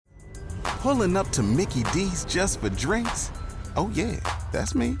Pulling up to Mickey D's just for drinks? Oh yeah,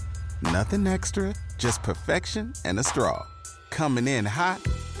 that's me. Nothing extra, just perfection and a straw. Coming in hot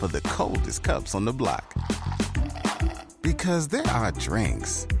for the coldest cups on the block. Because there are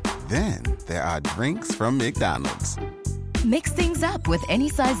drinks. Then there are drinks from McDonald's. Mix things up with any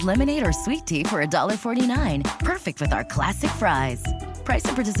size lemonade or sweet tea for $1.49. Perfect with our classic fries. Price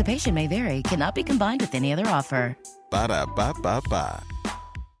and participation may vary. Cannot be combined with any other offer. Ba-da-ba-ba-ba.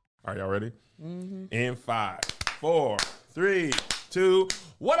 Are y'all ready? Mm-hmm. In 5, 4, 3, 2.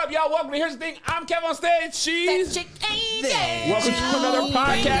 What up, y'all? Welcome to Here's the Thing. I'm Kev on stage. She's there. Welcome to another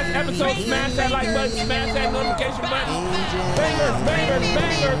podcast episode. Smash that like button. Smash that notification button. Bangers, bangers,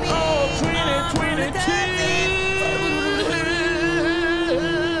 bangers. Oh, tweet it, tweet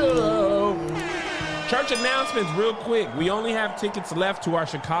it. Church announcements real quick. We only have tickets left to our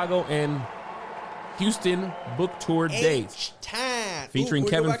Chicago and Houston book tour dates. Featuring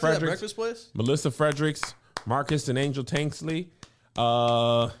Kevin Fredericks, Melissa Fredericks, Marcus and Angel Tanksley.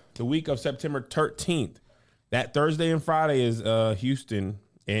 The week of September 13th. That Thursday and Friday is Houston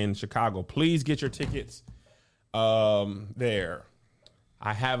and Chicago. Please get your tickets there.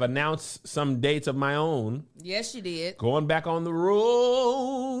 I have announced some dates of my own. Yes, you did. Going back on the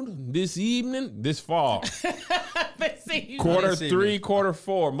road this fall. Quarter 3, quarter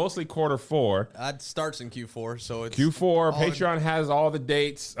 4, mostly quarter 4. It starts in Q4, so it's Q4. Patreon has all the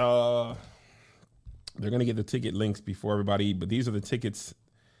dates. They're going to get the ticket links before everybody, but these are the tickets.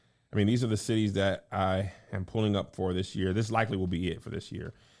 I mean, these are the cities that I am pulling up for this year. This likely will be it for this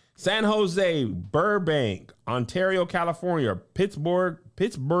year. San Jose, Burbank, Ontario, California, Pittsburgh.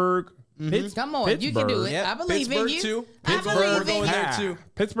 Mm-hmm. Come on, you can do it. Yep. I believe Pittsburgh in you. Too. Pittsburgh going there too.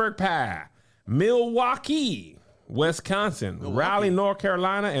 Pittsburgh, PA, Milwaukee, Wisconsin, Raleigh, North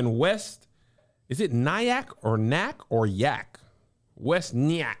Carolina, and West. Is it Nyack or Knack or Yak? West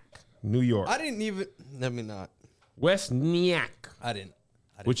Nyack, New York. I didn't even. Let me not. West Nyack. I didn't.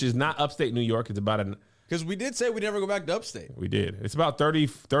 Which is not upstate New York. It's about because we did say we'd never go back to upstate. We did. It's about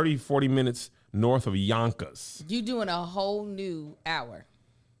 40 minutes north of Yonkers. You doing a whole new hour.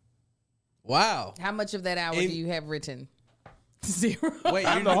 Wow. How much of that hour do you have written? 0. Wait,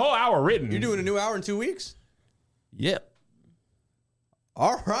 I have the whole hour written. You're doing a new hour in 2 weeks? Yep.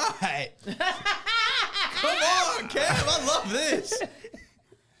 All right. Come on, Kev. I love this.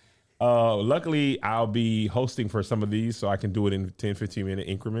 Luckily, I'll be hosting for some of these, so I can do it in 10, 15-minute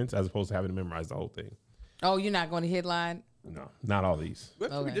increments as opposed to having to memorize the whole thing. Oh, you're not going to headline? No, not all these. We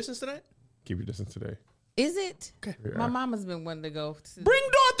have to keep your distance tonight? Keep your distance today. Is it? Okay. My mama's been wanting to go. Bring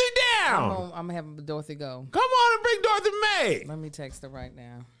Dorothy down. I'm having Dorothy go. Come on and bring Dorothy May. Let me text her right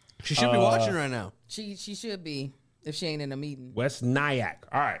now. She should be watching right now. She should be if she ain't in a meeting. West Nyack.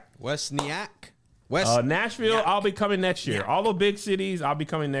 All right. West Nyack. Nashville, Nyack. I'll be coming next year. All the big cities, I'll be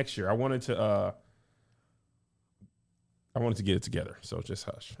coming next year. I wanted to get it together, so just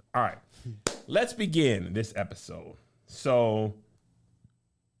hush. All right. Let's begin this episode. So,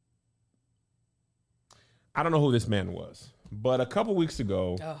 I don't know who this man was, but a couple weeks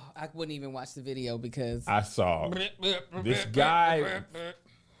ago... Oh, I wouldn't even watch the video because... I saw this guy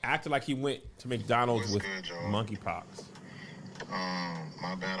acted like he went to McDonald's with monkeypox.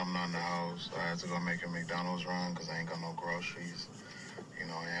 My bad, I'm not in the house. I had to go make a McDonald's run because I ain't got no groceries. You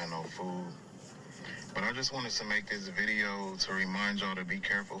know, I had no food. But I just wanted to make this video to remind y'all to be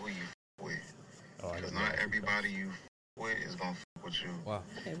careful who you with. Because not everybody you with is going to with you. Wow.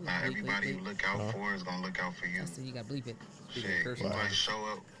 Not everybody you look out for is going to look out for you. So you got to bleep it. Shit, you might show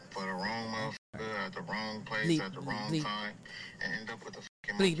up for the wrong motherfucker at the wrong place at the wrong time and end up with the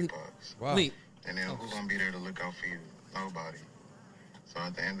fucking monkeypox. Wow. And then who's going to be there to look out for you? Nobody. So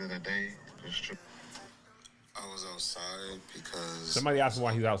at the end of the day, it's true. I was outside because... Somebody asked him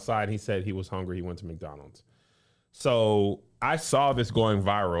why he's outside. He said he was hungry. He went to McDonald's. So I saw this going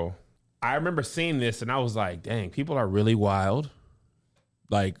viral. I remember seeing this and I was like, dang, people are really wild.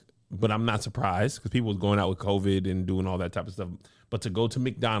 Like, but I'm not surprised because people was going out with COVID and doing all that type of stuff. But to go to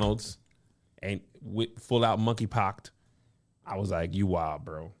McDonald's and with full out monkeypox, I was like, you wild,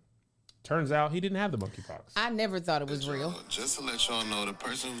 bro. Turns out he didn't have the monkeypox. I never thought it was real. Just to let y'all know, the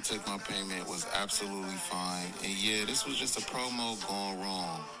person who took my payment was absolutely fine. And yeah, this was just a promo gone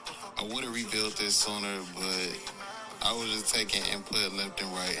wrong. I would have rebuilt this sooner, but I was just taking input left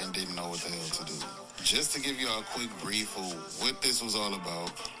and right and didn't know what the hell to do. Just to give y'all a quick brief of what this was all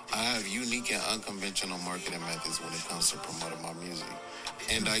about, I have unique and unconventional marketing methods when it comes to promoting my music.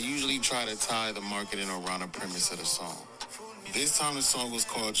 And I usually try to tie the marketing around the premise of the song. This time the song was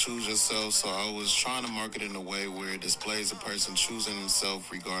called Choose Yourself, so I was trying to market in a way where it displays a person choosing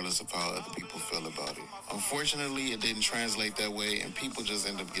himself regardless of how other people feel about it. Unfortunately, it didn't translate that way, and people just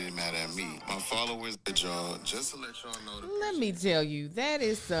end up getting mad at me. My followers, y'all, just to let y'all know. Let me tell you, that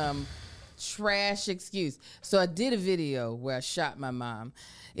is some trash excuse. So I did a video where I shot my mom.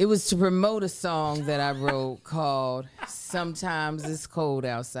 It was to promote a song that I wrote called Sometimes It's Cold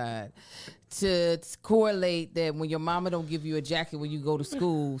Outside. To correlate that when your mama don't give you a jacket when you go to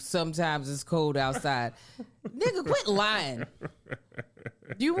school, sometimes it's cold outside. Nigga, quit lying.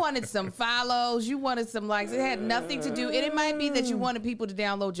 You wanted some follows, you wanted some likes. It had nothing to do, and it might be that you wanted people to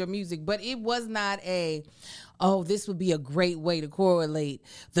download your music, but it was not this would be a great way to correlate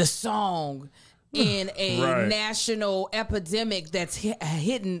the song in a national epidemic that's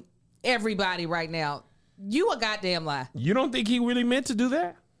hitting everybody right now. You a goddamn lie. You don't think he really meant to do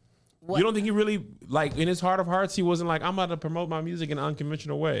that? What? You don't think he really, like, in his heart of hearts, he wasn't like, I'm about to promote my music in an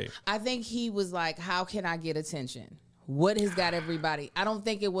unconventional way? I think he was like, how can I get attention? What has got everybody? I don't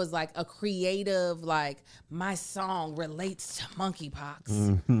think it was like a creative, like, my song relates to monkeypox.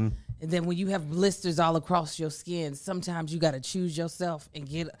 Mm-hmm. And then when you have blisters all across your skin, sometimes you got to choose yourself and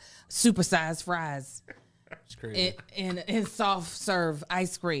get supersized fries. It's crazy. And soft serve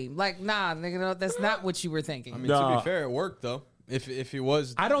ice cream. Like, nah, nigga, no, that's not what you were thinking. I mean, to be fair, it worked, though. If he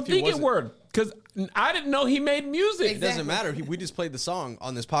was, I don't think it worked because I didn't know he made music. Exactly. It doesn't matter. We just played the song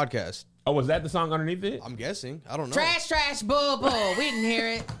on this podcast. Oh, was that the song underneath it? I'm guessing. I don't know. Trash, bull, bull. We didn't hear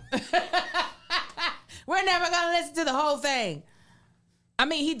it. We're never gonna listen to the whole thing. I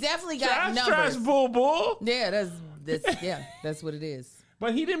mean, he definitely got numbers. Trash, bull, bull. Yeah, that's what it is.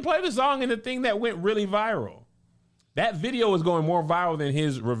 But he didn't play the song in the thing that went really viral. That video was going more viral than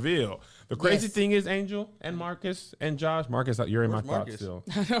his reveal. The crazy thing is, Angel and Marcus and Josh. Marcus, you're in my thoughts still.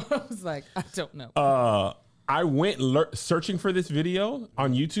 I was like, I don't know. I went searching for this video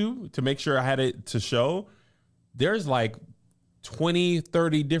on YouTube to make sure I had it to show. There's like 20,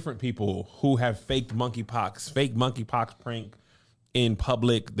 30 different people who have fake monkeypox prank in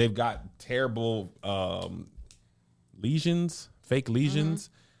public. They've got terrible lesions, fake lesions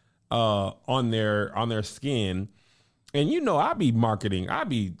on their skin. And you know, I be marketing. I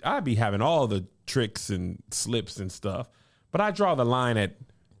be having all the tricks and slips and stuff. But I draw the line at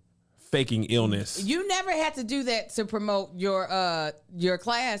faking illness. You never had to do that to promote your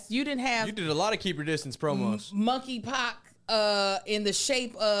class. You didn't have. You did a lot of keep your distance promos. Monkeypox in the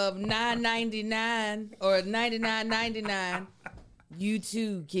shape of $9.99 or $99.99. You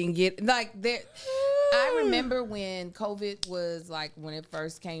too can get like there. I remember when COVID was like when it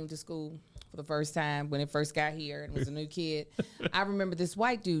first came to school. For the first time, when it first got here and was a new kid, I remember this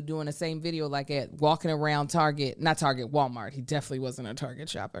white dude doing the same video like at walking around Walmart. He definitely wasn't a Target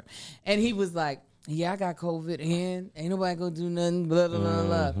shopper. And he was like, yeah, I got COVID and ain't nobody gonna do nothing, blah, blah,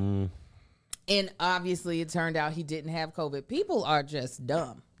 blah, blah. And obviously it turned out he didn't have COVID. People are just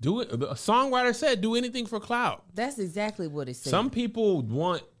dumb. Do it. A songwriter said, do anything for clout. That's exactly what it said. Some people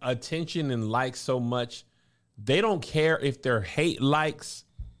want attention and likes so much, they don't care if they're hate likes,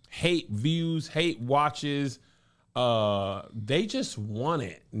 hate views, hate watches. They just want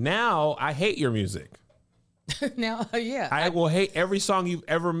it. Now I hate your music. Now, yeah. I will hate every song you've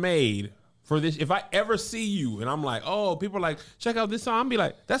ever made for this. If I ever see you and I'm like, oh, people are like, check out this song. I'll be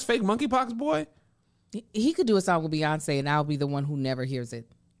like, that's fake monkeypox, boy. He could do a song with Beyonce and I'll be the one who never hears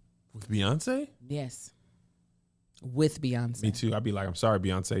it. With Beyonce? Yes. With Beyonce. Me too. I'd be like, I'm sorry,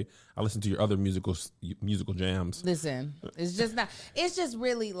 Beyonce. I listen to your other musical jams. Listen, it's just not. It's just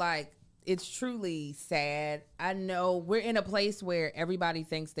really like, it's truly sad. I know we're in a place where everybody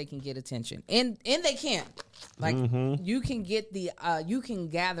thinks they can get attention, and they can't. Like you can get you can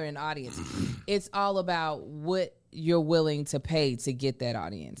gather an audience. It's all about what you're willing to pay to get that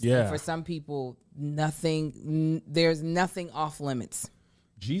audience. Yeah. And for some people, there's nothing off limits.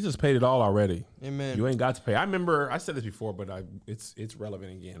 Jesus paid it all already. Amen. You ain't got to pay. I remember I said this before, but it's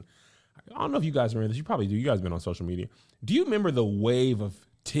relevant again. I don't know if you guys remember this. You probably do. You guys have been on social media. Do you remember the wave of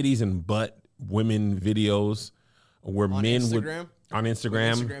titties and butt women videos where men would on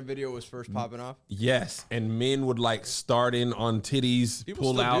Instagram? When Instagram video was first popping off. Yes, and men would like start in on titties,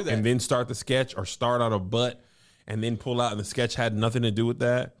 pull out, and then start the sketch, or start out a butt and then pull out, and the sketch had nothing to do with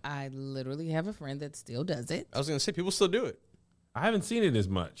that. I literally have a friend that still does it. I was gonna say people still do it. I haven't seen it as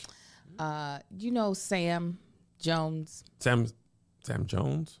much. You know Sam Jones? Sam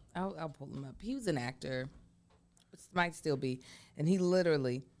Jones? I'll pull him up. He was an actor. Might still be. And he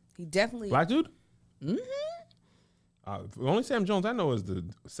definitely... Black dude? Mm-hmm. The only Sam Jones I know is the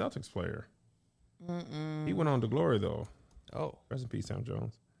Celtics player. He went on to glory, though. Oh. Rest in peace, Sam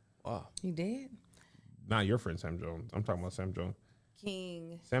Jones. Wow. He did? Not your friend Sam Jones. I'm talking about Sam Jones.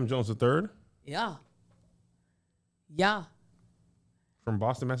 King. Sam Jones III? Yeah. Yeah. From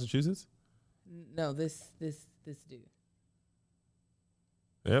Boston, Massachusetts? No, this dude.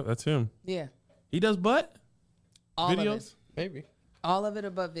 Yeah, that's him. Yeah. He does butt All videos? of it. Maybe. All of it are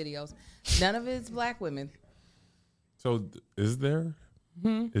butt videos. None of it's black women. So is there?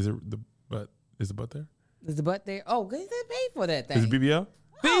 Is it the butt? Is the butt there? Is the butt there? Oh, good. They paid for that thing. Is it BBL?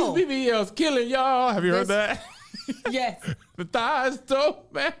 Oh. These BBLs killing y'all. Have you heard that? Yes. The thighs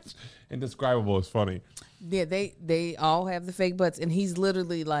don't match. Indescribable is funny. Yeah, they all have the fake butts, and he's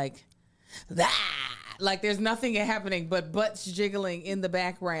literally like, like there's nothing happening but butts jiggling in the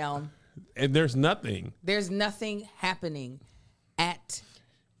background. And there's nothing. There's nothing happening at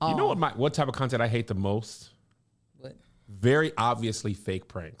all. You know what type of content I hate the most? What? Very obviously fake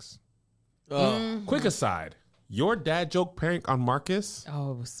pranks. Quick aside. Your dad joke prank on Marcus.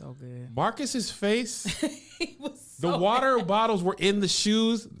 Oh, it was so good. Marcus's face. He was The so water bad. bottles were in the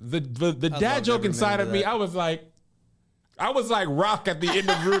shoes. The dad joke inside of me. I was like Rock at the end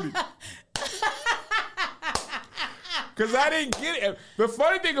of Rudy. Because I didn't get it. The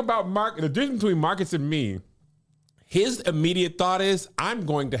funny thing about the difference between Marcus and me, his immediate thought is, I'm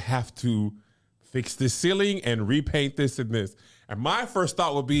going to have to fix this ceiling and repaint this and this. And my first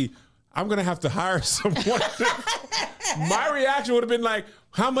thought would be, I'm going to have to hire someone. My reaction would have been like,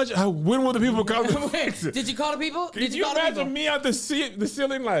 when will the people come to fix it? Did you call the people? Did you imagine me on the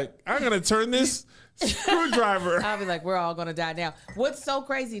ceiling like, I'm going to turn this screwdriver? I'll be like, we're all going to die now. What's so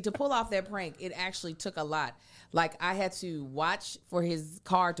crazy, to pull off that prank, it actually took a lot. Like, I had to watch for his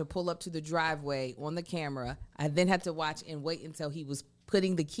car to pull up to the driveway on the camera. I then had to watch and wait until he was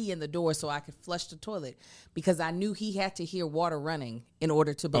putting the key in the door so I could flush the toilet, because I knew he had to hear water running in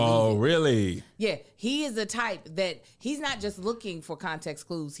order to believe it. Oh, really? Yeah, he is the type that he's not just looking for context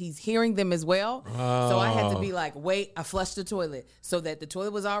clues, he's hearing them as well. So I had to be like, wait, I flushed the toilet, so that the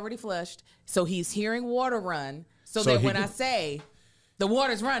toilet was already flushed. So he's hearing water run, so that when I say the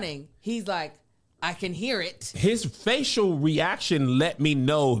water's running, he's like, I can hear it. His facial reaction let me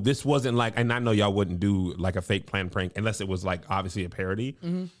know this wasn't like, and I know y'all wouldn't do like a fake planned prank unless it was like obviously a parody.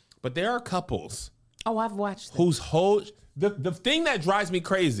 Mm-hmm. But there are couples. Oh, I've watched them. Whose whole, the thing that drives me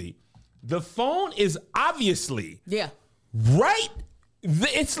crazy, the phone is obviously right.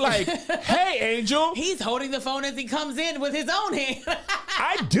 It's like, hey, Angel. He's holding the phone as he comes in with his own hand.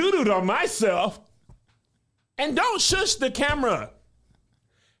 I doodled on myself. And don't shush the camera.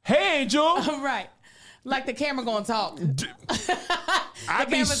 Hey, Angel. Right. Like the camera gonna talk. I'd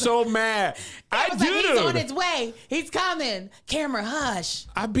be so mad. I do. Like, he's on his way. He's coming. Camera, hush.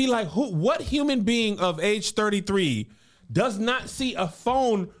 I'd be like, what human being of age 33 does not see a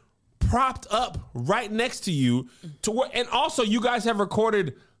phone propped up right next to you? And also, you guys have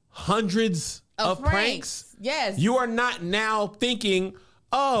recorded hundreds of pranks. Yes. You are not now thinking,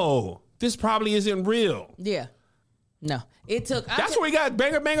 oh, this probably isn't real. Yeah. No. It took... That's where we got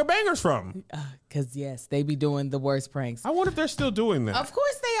bangers from. Because, yes, they be doing the worst pranks. I wonder if they're still doing that. Of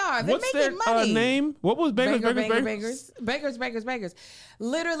course they are. They're What's making their money. name? What was Bangers?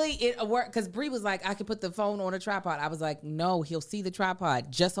 Literally, it worked because Bree was like, I could put the phone on a tripod. I was like, no, he'll see the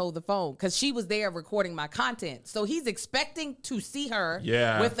tripod. Just hold the phone. Because she was there recording my content. So he's expecting to see her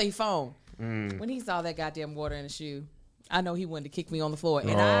with a phone. When he saw that goddamn water in the shoe, I know he wanted to kick me on the floor. And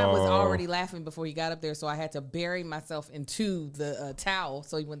I was already laughing before he got up there, so I had to bury myself into the towel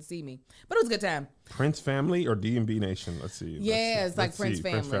so he wouldn't see me. But it was a good time. Prince Family or D&B Nation? Let's see. Yeah, it's like Prince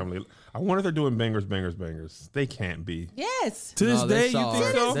Family. I wonder if they're doing bangers. They can't be. Yes. To this day, you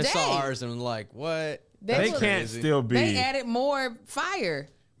think so? They saw ours and like, what? They can't still be. They added more fire.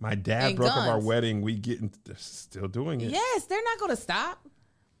 My dad broke up our wedding. They're still doing it. Yes, they're not going to stop.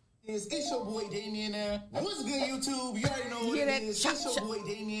 It's your boy Damien there. What's good, YouTube? You already know what it is. It's your boy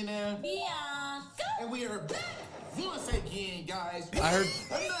Damien there. Yeah. And we are back once again, guys. I heard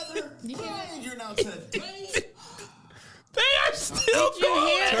another banger now today. They are still Did you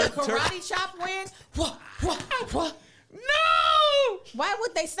hear the karate chop win? What? No! Why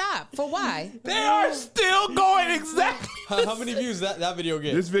would they stop? For why? They are still going exactly. How many views that video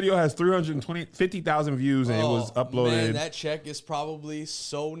get? This video has 350,000 views and it was uploaded. Man, that check is probably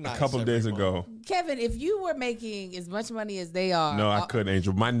so nice. A couple of days ago. Kevin, if you were making as much money as they are. No, I couldn't,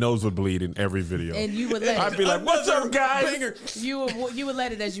 Angel. My nose would bleed in every video. And you would let I'd be like, what's up, guys? You would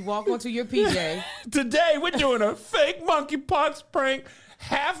let it as you walk onto your PJ. Today, we're doing a fake monkeypox prank.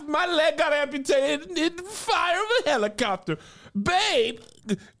 Half my leg got amputated in the fire of a helicopter. Babe,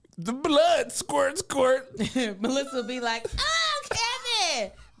 the blood squirt. Melissa will be like, oh,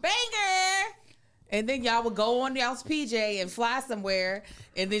 Kevin, banger.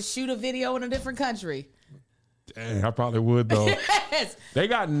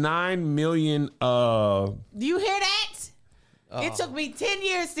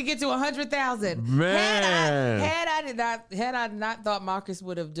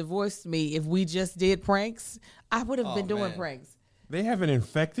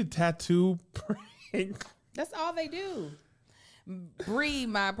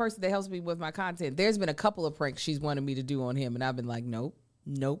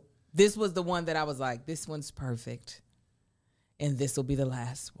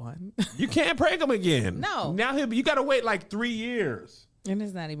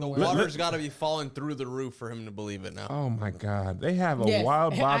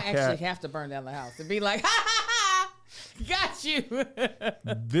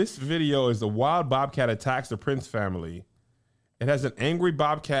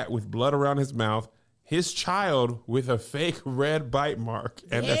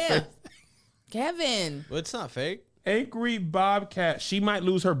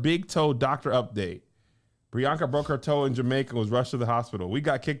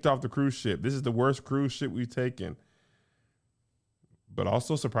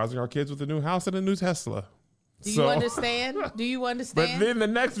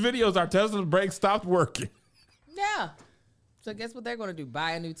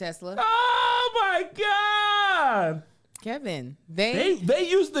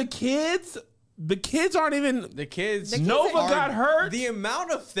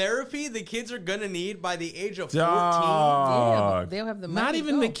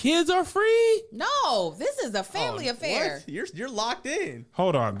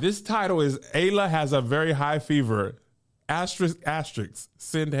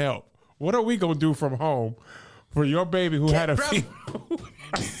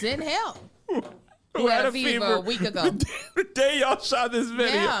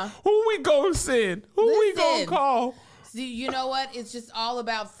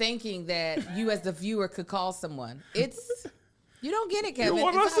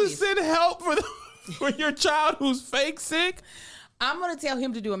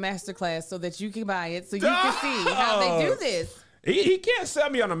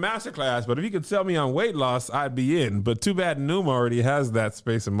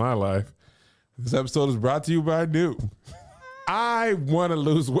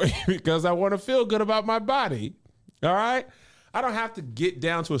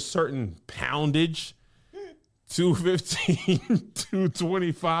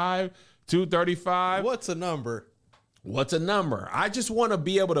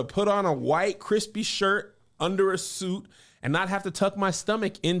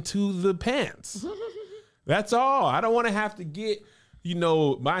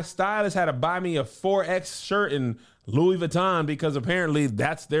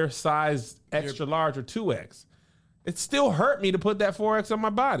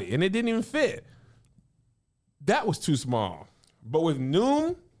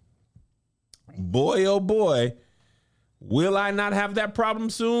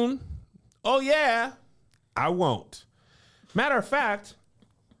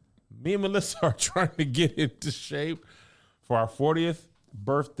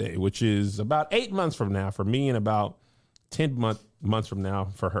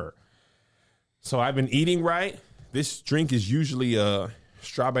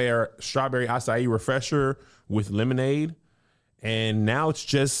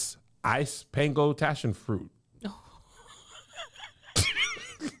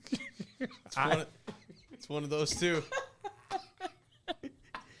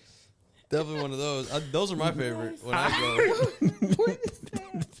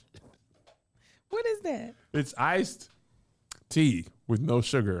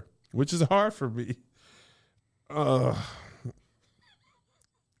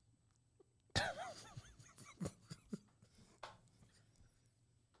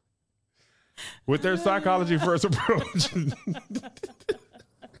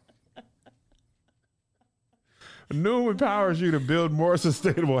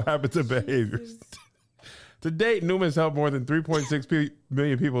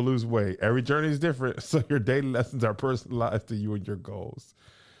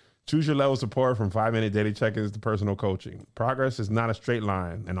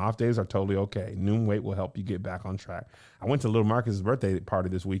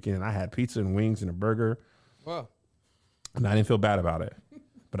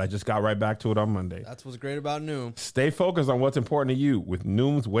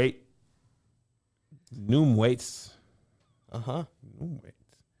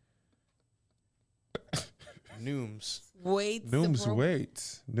 Nooms. Weights.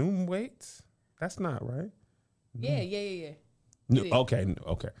 Noom weights. That's not right. Yeah.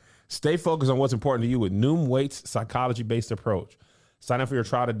 Okay. Stay focused on what's important to you with Noom Weights psychology-based approach. Sign up for your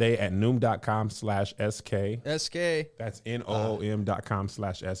trial today at Noom.com/SK. SK. That's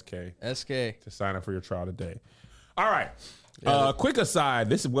NOOM.com/SK. SK. To sign up for your trial today. All right. Quick aside.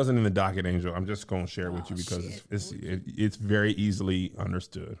 This wasn't in the docket, Angel. I'm just going to share it with you because it's very easily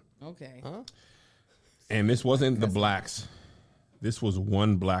understood. Okay. Huh? And this wasn't the blacks. This was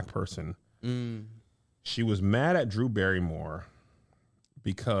one black person. She was mad at Drew Barrymore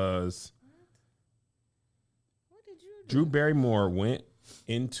because Drew Barrymore went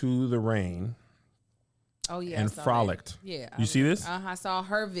into the rain. And frolicked. That. Yeah. You see this? I saw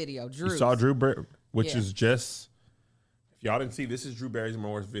her video. Drew. You saw Drew, which is just, if y'all didn't see, this is Drew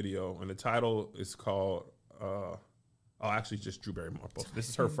Barrymore's video, and the title is called, actually just Drew Barrymore. This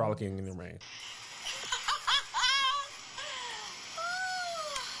is her frolicking in the rain.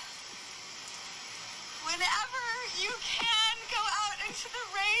 Whenever you can go out into the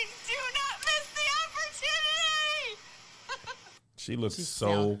rain, do not miss the opportunity. She looks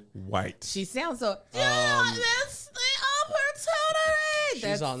so white. She sounds so. Do not miss the opportunity.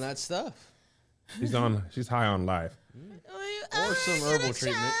 She's on that stuff. She's high on life. Or some herbal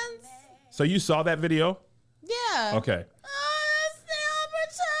treatment. So you saw that video? Yeah. Okay.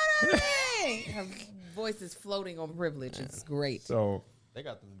 The opportunity. Her voice is floating on privilege. It's great. So they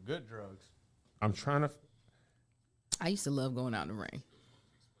got them good drugs. I'm trying to. I used to love going out in the rain.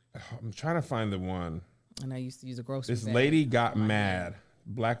 I'm trying to find the one. And I used to use a grocery bag. This lady got mad.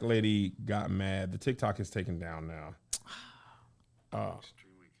 Black lady got mad. The TikTok is taken down now.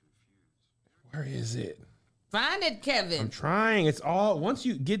 Where is it? Find it, Kevin. I'm trying. It's all, once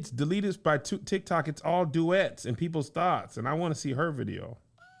you get deleted by TikTok, it's all duets and people's thoughts. And I want to see her video.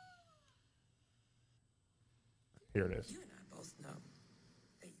 Here it is. You and I both know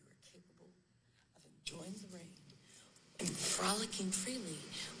that you are capable of enjoying the rain and frolicking freely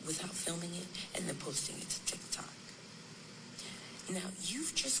without filming it and then posting it to TikTok. Now,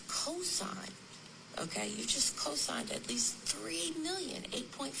 you've just co-signed, okay? You've just co-signed at least 3 million,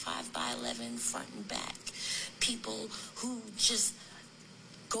 8.5 by 11 front and back people who just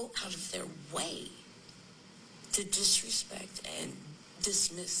go out of their way to disrespect and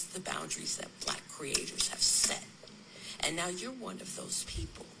dismiss the boundaries that black creators have set. And now you're one of those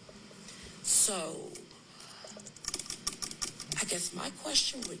people. So I guess my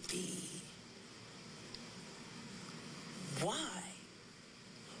question would be, why?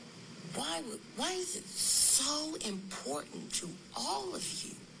 Why is it so important to all of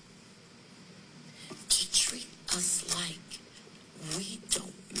you to treat us like we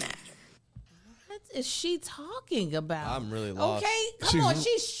don't matter? What is she talking about? I'm really lost. Okay, come on.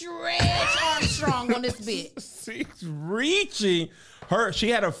 She's Stretch Armstrong on this bit. She's reaching. She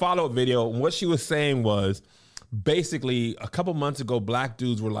had a follow-up video, and what she was saying was, basically, a couple months ago, black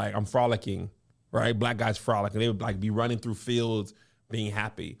dudes were like, I'm frolicking, right? Black guys frolicking. They would like be running through fields, being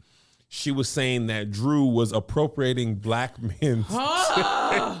happy. She was saying that Drew was appropriating black men's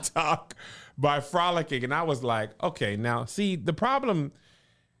TikTok by frolicking. And I was like, okay, now see, the problem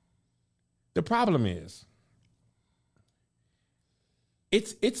is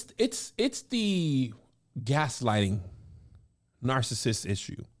it's the gaslighting narcissist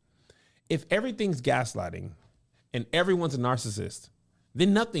issue. If everything's gaslighting and everyone's a narcissist,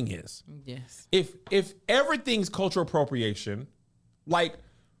 then nothing is. Yes. If everything's cultural appropriation, like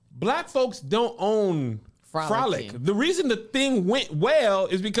black folks don't own frolic. The reason the thing went well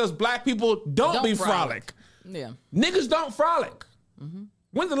is because black people don't be frolic. Yeah. Niggas don't frolic. Mm-hmm.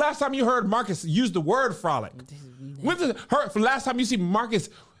 When's the last time you heard Marcus use the word frolic? When's the last time you see Marcus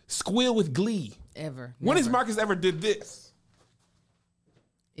squeal with glee? Ever. When has Marcus ever did this?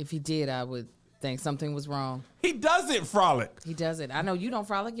 If he did, I would think something was wrong. He doesn't frolic. He doesn't. I know you don't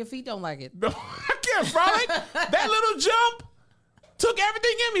frolic. Your feet don't like it. No, I can't frolic. That little jump took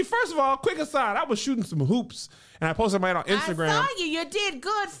everything in me. First of all, quick aside, I was shooting some hoops and I posted mine on Instagram. I saw you. You did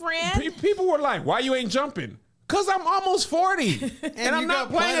good, friend. People were like, why you ain't jumping? Because I'm almost 40 and I'm not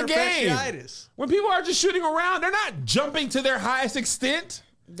playing a game. Fasciitis. When people are just shooting around, they're not jumping to their highest extent.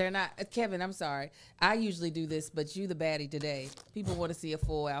 They're not. Kevin, I'm sorry. I usually do this, but you the baddie today. People want to see a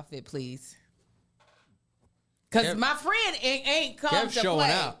full outfit, please. Because my friend ain't come to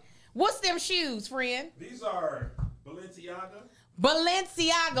play. Out. What's them shoes, friend? These are Balenciaga.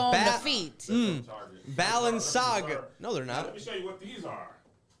 Balenciaga on the feet. Balenciaga. No, they're not. Let me show you what these are.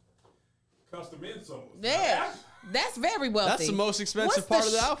 Custom insoles. Yeah. That's very wealthy. That's the most expensive part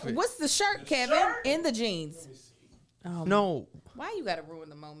of the outfit. What's the shirt, Kevin? Shirt? In the jeans. Let me see. No. Why you got to ruin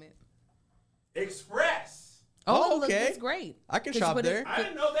the moment? Express. Oh, okay. That's great. I can shop there. I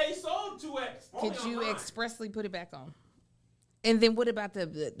didn't know they sold 2X. Could you expressly put it back on? And then what about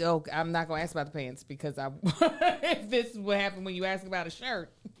the I'm not going to ask about the pants because if this is what happened when you ask about a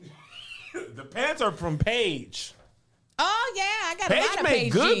shirt. The pants are from Paige. Oh, yeah. I got a lot of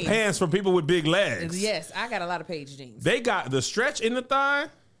Paige jeans. Paige made good pants for people with big legs. Yes, I got a lot of Paige jeans. They got the stretch in the thigh.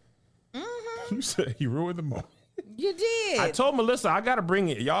 Mm-hmm. You said you ruined the moment. You did. I told Melissa I got to bring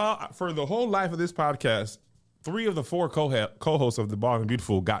it. Y'all, for the whole life of this podcast, 3 of the 4 co-hosts of The Bald and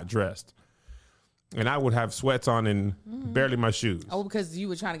Beautiful got dressed. And I would have sweats on and barely my shoes. Oh, because you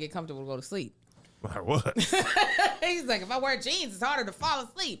were trying to get comfortable to go to sleep. I was. He's like, if I wear jeans, it's harder to fall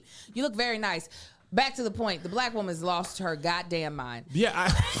asleep. You look very nice. Back to the point. The black woman's lost her goddamn mind.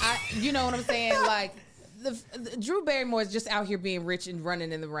 Yeah. You know what I'm saying? Like, Drew Barrymore is just out here being rich and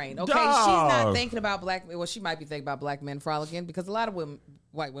running in the rain. Okay, Dog. She's not thinking about well, she might be thinking about black men frolicking because a lot of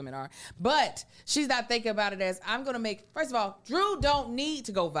white women are, but she's not thinking about it as I'm going to make. First of all, Drew don't need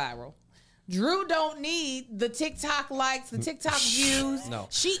to go viral. Drew don't need the TikTok likes, the TikTok views. No,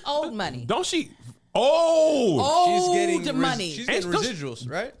 she owed money. Don't she? She's getting money. She's getting residuals,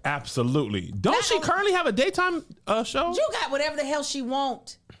 right? Absolutely. Don't she currently have a daytime show? Drew got whatever the hell she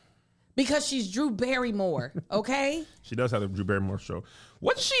want. Because she's Drew Barrymore, okay? She does have the Drew Barrymore show.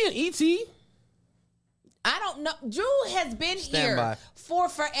 Wasn't she in E.T.? I don't know. Drew has been here for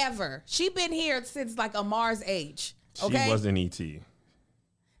forever. She been here since like a Mars age, okay? She was in E.T.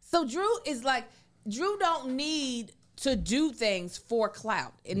 So Drew don't need to do things for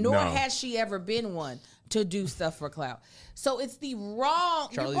clout, and nor has she ever been one to do stuff for clout. So it's the wrong.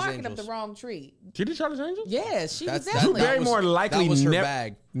 You're barking up the wrong tree. She did Charlie's Angels? Yes, she was definitely. Drew Barrymore likely that was her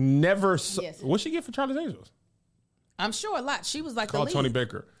bag. Never. What'd she get for Charlie's Angels? I'm sure a lot. She was like Call the lead. Tony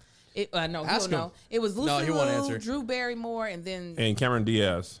Baker. No, he don't know. It was Lucy Liu, Drew Barrymore, and Cameron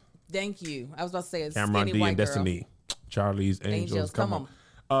Diaz. Thank you. I was about to say a Cameron skinny D white and girl. Destiny. Charlie's Angels. Come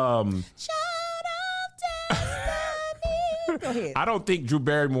on. Shout out Destiny. Go ahead. I don't think Drew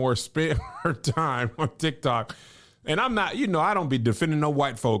Barrymore spent her time on TikTok. And I'm not, I don't be defending no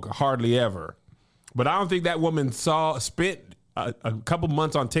white folk hardly ever. But I don't think that woman spent a couple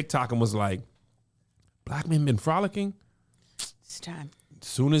months on TikTok and was like, black men been frolicking? It's time. As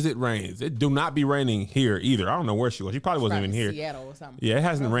soon as it rains. It do not be raining here either. I don't know where she was. She probably wasn't even here. Seattle or something. Yeah, it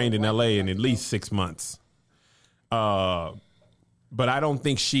hasn't rained in LA in at least 6 months. But I don't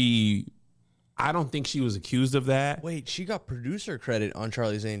think she was accused of that. Wait, she got producer credit on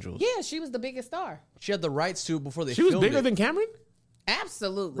Charlie's Angels. Yeah, she was the biggest star. She had the rights to it before they filmed it. She was bigger than Cameron?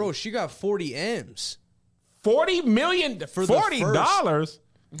 Absolutely. Bro, she got 40 M's. $40 million for $40?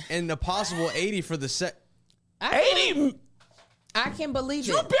 And a possible 80 for the set. 80? I can believe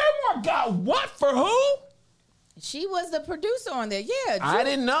it. Drew Barrymore got what for who? She was the producer on there. Yeah. Drew, I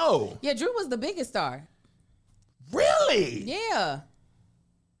didn't know. Yeah, Drew was the biggest star. Really? Yeah.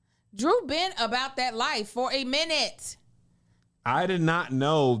 Drew been about that life for a minute. I did not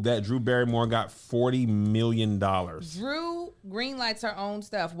know that Drew Barrymore got $40 million. Drew greenlights her own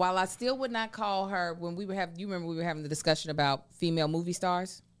stuff. While I still would not call her, when we were you remember we were having the discussion about female movie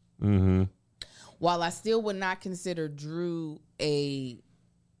stars? Mm-hmm. While I still would not consider Drew a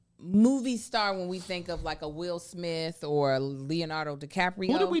movie star when we think of like a Will Smith or Leonardo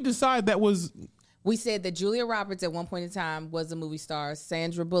DiCaprio. Who did we decide that was? We said that Julia Roberts at one point in time was a movie star,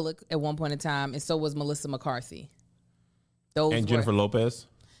 Sandra Bullock at one point in time, and so was Melissa McCarthy. And Jennifer Lopez?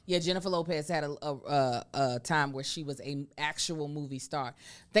 Yeah, Jennifer Lopez had a time where she was an actual movie star.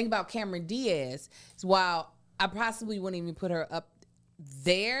 Think about Cameron Diaz. While I possibly wouldn't even put her up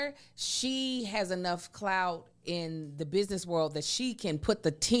there, she has enough clout in the business world that she can put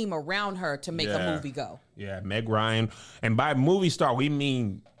the team around her to make a movie go. Yeah, Meg Ryan. And by movie star, we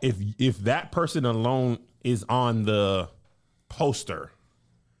mean if that person alone is on the poster,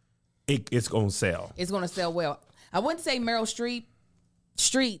 it's going to sell. It's going to sell well. I wouldn't say Meryl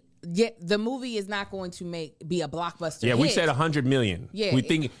Streep. Yet the movie is not going to be a blockbuster. Yeah, hit. we said 100 million. Yeah, we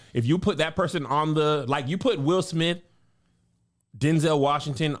think if you put that person on you put Will Smith, Denzel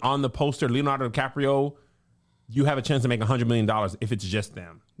Washington on the poster, Leonardo DiCaprio, you have a chance to make $100 million if it's just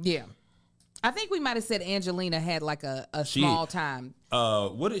them. Yeah. I think we might have said Angelina had like a small time.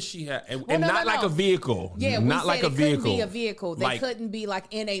 What did she have? And not like a vehicle. Yeah, not like a vehicle. Couldn't be a vehicle. They couldn't be like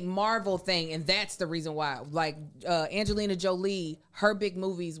in a Marvel thing, and that's the reason why. Like Angelina Jolie, her big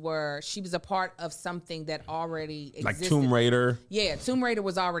movies were she was a part of something that already existed. Like Tomb Raider. Yeah, Tomb Raider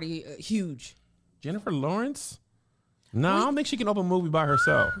was already huge. Jennifer Lawrence? No, I don't think she can open a movie by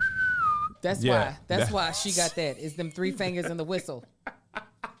herself. That's why. That's why she got that. Is them 3 fingers and the whistle.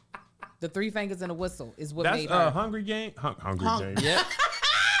 The 3 fingers and a whistle is what made her. Hungry Game. Hungry Game. Yeah.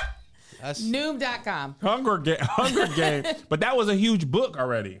 Noom.com. Hunger Game. But that was a huge book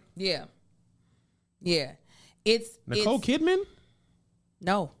already. Yeah. It's Nicole Kidman?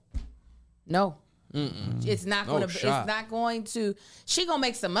 No. It's not going to. It's not going to. She gonna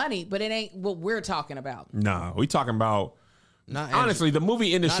make some money, but it ain't what we're talking about. Nah, we talking about. Honestly, the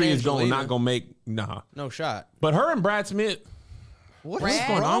movie industry is not gonna make. No shot. But her and Brad Smith. What's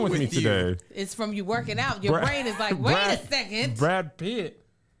going on with me today? It's from you working out. Your brain is like, wait a second. Brad Pitt.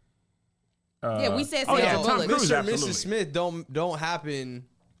 Yeah, we said Sandra Bullock. Mr. and Mrs. Smith don't happen.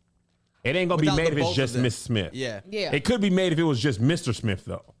 It ain't gonna be made if it's just Miss Smith. Yeah. It could be made if it was just Mr. Smith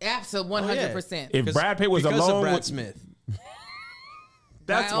though. Absolutely, 100%. If Brad Pitt was alone of Brad with Smith.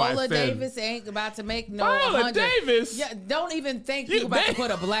 That's why Viola Davis ain't about to make no Viola 100. Davis. Yeah, don't even think you're about to put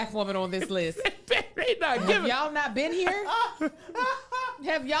a black woman on this list. Have y'all not been here?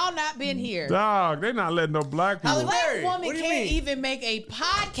 Have y'all not been here? Dog, they not letting no black people. A black woman can't even make a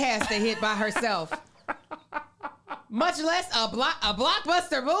podcast a hit by herself. Much less a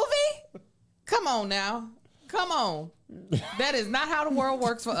blockbuster movie? Come on now. Come on. That is not how the world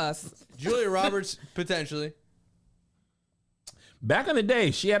works for us. Julia Roberts, potentially. Back in the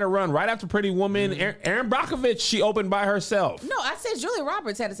day, she had a run right after Pretty Woman. Erin Brockovich, she opened by herself. No, I said Julia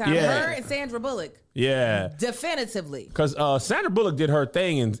Roberts had a time. Yeah. Her and Sandra Bullock. Yeah. Definitively. Because Sandra Bullock did her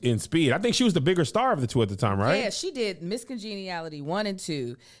thing in Speed. I think she was the bigger star of the two at the time, right? Yeah, she did Miss Congeniality 1 and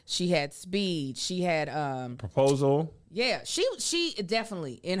 2. She had Speed. She had Proposal. Yeah, she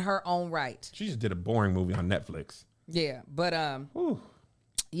definitely in her own right. She just did a boring movie on Netflix. Yeah, but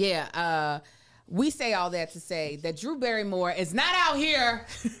we say all that to say that Drew Barrymore is not out here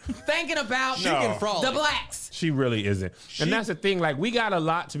thinking about the blacks. She really isn't. And that's the thing. Like, we got a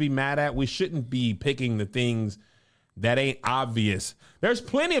lot to be mad at. We shouldn't be picking the things that ain't obvious. There's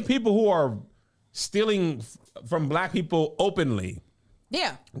plenty of people who are stealing from black people openly.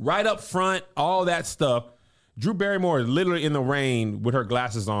 Yeah. Right up front, all that stuff. Drew Barrymore is literally in the rain with her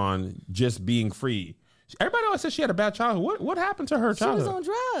glasses on, just being free. Everybody always says she had a bad childhood. What happened to her childhood? She was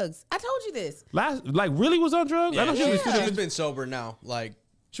on drugs. I told you this. Really was on drugs? Yeah, I know she's been sober now.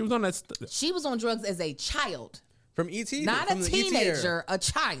 She was on that. She was on drugs as a child. From E.T.? Not a teenager, a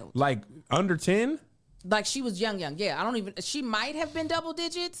child. Like under 10? Like she was young. Yeah, she might have been double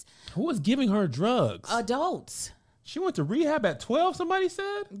digits. Who was giving her drugs? Adults. She went to rehab at 12, somebody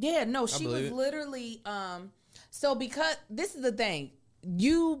said? Yeah, no, she was literally, so because, this is the thing.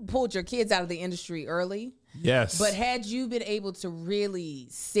 You pulled your kids out of the industry early. Yes. But had you been able to really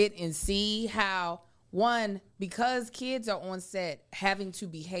sit and see how, one, because kids are on set having to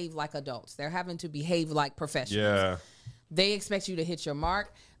behave like adults. They're having to behave like professionals. Yeah. They expect you to hit your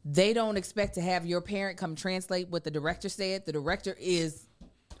mark. They don't expect to have your parent come translate what the director said. The director is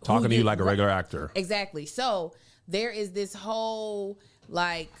talking to you like a regular actor. Exactly. So there is this whole,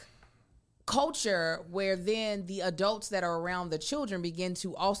 culture where then the adults that are around the children begin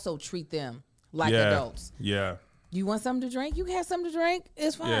to also treat them like adults. Yeah. You want something to drink? You can have something to drink.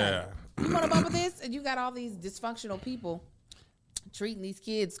 It's fine. Yeah. You want to bump with this? And you got all these dysfunctional people treating these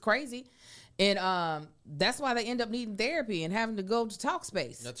kids crazy. And that's why they end up needing therapy and having to go to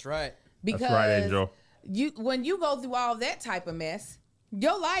Talkspace. That's right. Because that's right, Angel. When you go through all that type of mess,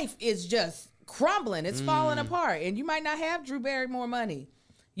 your life is just crumbling. It's falling apart. And you might not have Drew Barrymore money.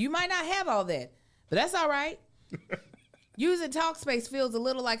 You might not have all that, but that's all right. Using Talkspace feels a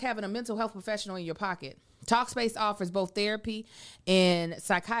little like having a mental health professional in your pocket. Talkspace offers both therapy and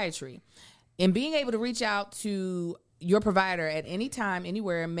psychiatry. And being able to reach out to your provider at any time,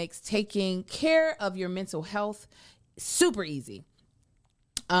 anywhere, makes taking care of your mental health super easy.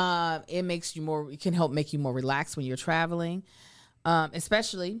 It can help make you more relaxed when you're traveling.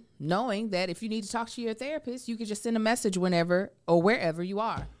 Especially knowing that if you need to talk to your therapist, you can just send a message whenever or wherever you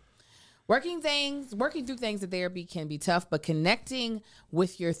are. Working through things in therapy can be tough, but connecting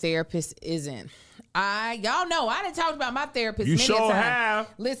with your therapist isn't. Y'all know I done talked about my therapist many times. Have.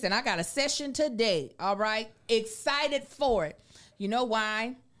 Listen, I got a session today. All right, excited for it. You know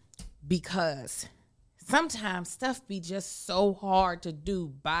why? Because sometimes stuff be just so hard to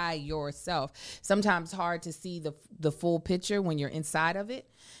do by yourself. Sometimes hard to see the full picture when you're inside of it.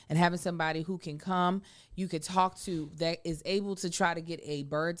 And having somebody who can come, you could talk to, that is able to try to get a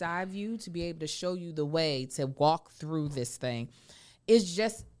bird's eye view to be able to show you the way to walk through this thing.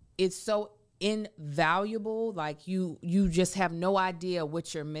 It's so invaluable. Like you just have no idea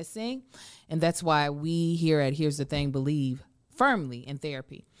what you're missing. And that's why we here at Here's the Thing believe firmly in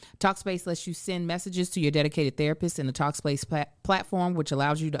therapy. Talkspace lets you send messages to your dedicated therapist in the Talkspace platform, which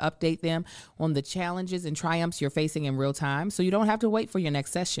allows you to update them on the challenges and triumphs you're facing in real time, so you don't have to wait for your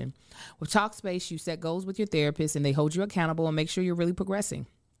next session. With Talkspace, you set goals with your therapist, and they hold you accountable and make sure you're really progressing.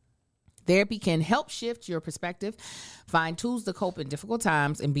 Therapy can help shift your perspective, find tools to cope in difficult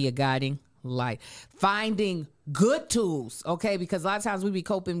times, and be a guiding light. Finding good tools, okay? Because a lot of times we be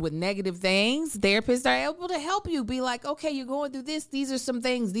coping with negative things. Therapists are able to help you be like, okay, you're going through this. These are some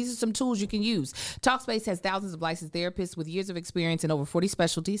things. These are some tools you can use. Talkspace has thousands of licensed therapists with years of experience in over 40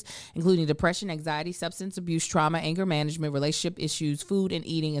 specialties, including depression, anxiety, substance abuse, trauma, anger management, relationship issues, food and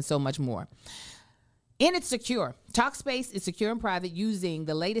eating, and so much more. And it's secure. Talkspace is secure and private using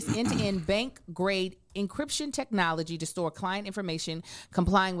the latest end-to-end bank-grade encryption technology to store client information,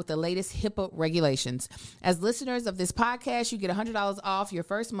 complying with the latest HIPAA regulations. As listeners of this podcast, you get $100 off your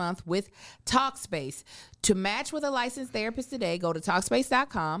first month with Talkspace. To match with a licensed therapist today, go to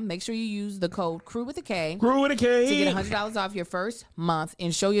Talkspace.com. Make sure you use the code CREW with a K. CREW with a K. To get $100 off your first month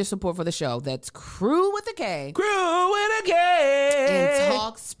and show your support for the show. That's CREW with a K. CREW with a K. And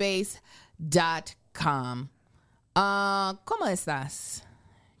Talkspace.com. ¿Cómo estás,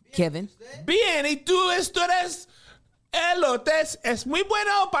 Kevin? Bien, y tú eres elotes. Es muy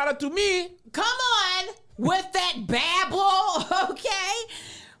bueno para tu mí. Come on with that babble, okay?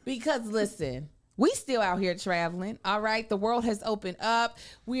 Because listen, we still out here traveling, all right? The world has opened up.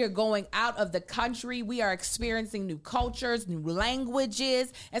 We are going out of the country. We are experiencing new cultures, new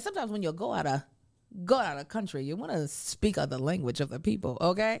languages. And sometimes when you go out of country, you want to speak of the language of the people,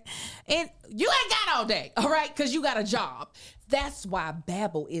 okay? And you ain't got all day, all right? Because you got a job. That's why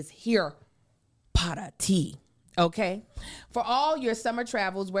Babbel is here para ti, okay? For all your summer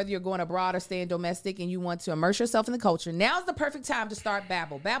travels, whether you're going abroad or staying domestic and you want to immerse yourself in the culture, now's the perfect time to start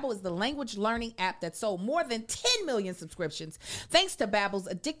Babbel. Babbel is the language learning app that sold more than 10 million subscriptions. Thanks to Babbel's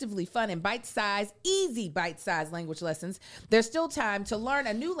addictively fun and easy bite-sized language lessons, there's still time to learn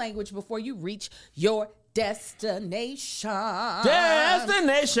a new language before you reach your destination.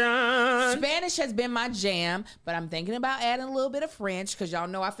 Spanish has been my jam, but I'm thinking about adding a little bit of French because y'all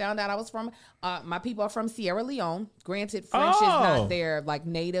know I found out I was from, my people are from Sierra Leone. Granted, French is not their like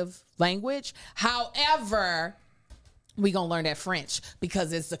native language. However, we gonna learn that French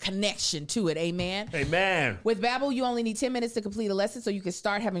because there's a connection to it. Amen. Amen. With Babbel, you only need 10 minutes to complete a lesson, so you can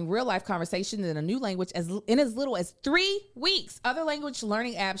start having real life conversations in a new language in as little as 3 weeks. Other language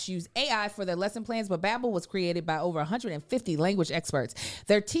learning apps use AI for their lesson plans, but Babbel was created by over 150 language experts.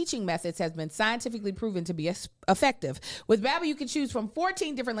 Their teaching methods have been scientifically proven to be effective. With Babbel, you can choose from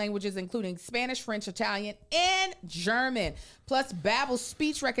 14 different languages, including Spanish, French, Italian, and German. Plus, Babbel's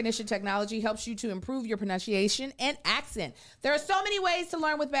speech recognition technology helps you to improve your pronunciation and accent. There are so many ways to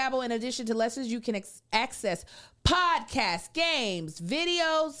learn with Babbel. In addition to lessons, you can access podcasts, games,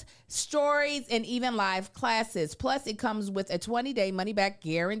 videos, stories, and even live classes. Plus, it comes with a 20-day money-back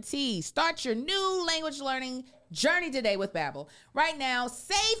guarantee. Start your new language learning journey today with Babbel. Right now,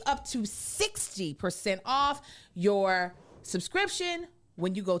 save up to 60% off your subscription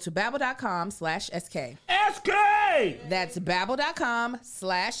when you go to babbel.com/SK. SK! That's babbel.com/SK.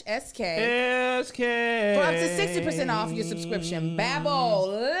 SK. For up to 60% off your subscription. Babbel,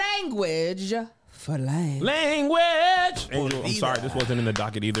 language for life. Language. Angel, I'm sorry, this wasn't in the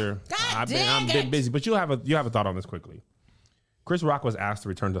docket either. I've been busy, but you have a thought on this quickly. Chris Rock was asked to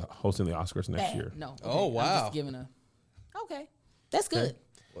return to hosting the Oscars next year. No. Okay. Oh, wow. I'm just giving okay. That's good.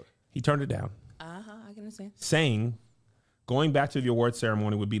 Okay. He turned it down. I can understand. Saying going back to the award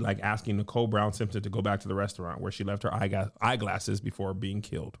ceremony would be like asking Nicole Brown Simpson to go back to the restaurant where she left her eyeglasses before being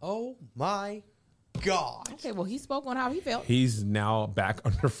killed. Oh, my God. Okay, well, he spoke on how he felt. He's now back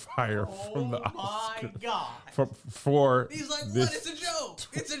under fire from the Oscars. Oh, my God. For He's like, this. what? It's a joke.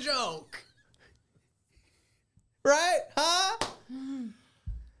 It's a joke. Right? Huh?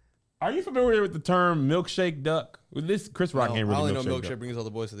 Are you familiar with the term milkshake duck? With this, Chris Rock ain't really I only know milkshake milkshake duck. brings all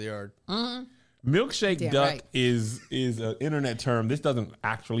the boys to the yard. Mm-hmm. Milkshake duck is an internet term. This doesn't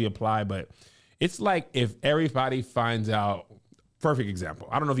actually apply, but it's like if everybody finds out. Perfect example.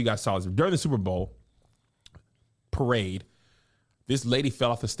 I don't know if you guys saw this. During the Super Bowl parade, this lady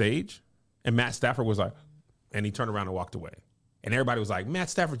fell off the stage, and Matt Stafford was like, and he turned around and walked away. And everybody was like, Matt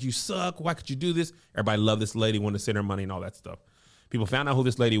Stafford, you suck. Why could you do this? Everybody loved this lady, wanted to send her money and all that stuff. People found out who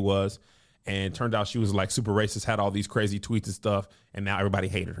this lady was, and turned out she was like super racist, had all these crazy tweets and stuff, and now everybody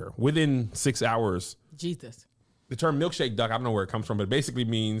hated her. Within 6 hours, Jesus. The term milkshake duck, I don't know where it comes from, but it basically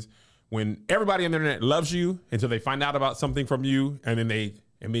means when everybody on the internet loves you until they find out about something from you, and then they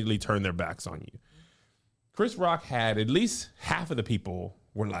immediately turn their backs on you. Chris Rock had at least half of the people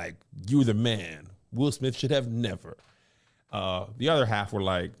were like, you're the man. Will Smith should have never. The other half were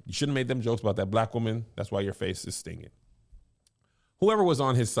like, you shouldn't have made them jokes about that black woman. That's why your face is stinging. Whoever was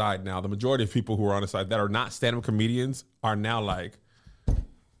on his side now, the majority of people who are on his side that are not stand-up comedians are now like,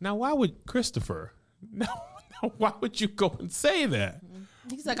 now why would Christopher, now why would you go and say that?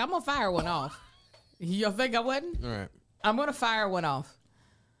 He's like, I'm gonna fire one off. You think I wouldn't? All right. I'm gonna fire one off.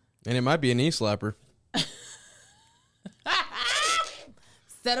 And it might be a knee slapper.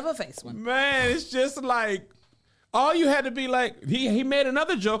 Instead of a face one. Man, it's just like all you had to be like. He made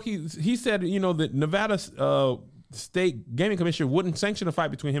another joke. He said, you know, that Nevada State Gaming Commission wouldn't sanction a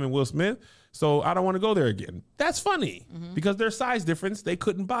fight between him and Will Smith, so I don't want to go there again. That's funny because their size difference. They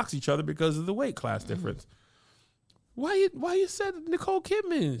couldn't box each other because of the weight class difference. Why you said Nicole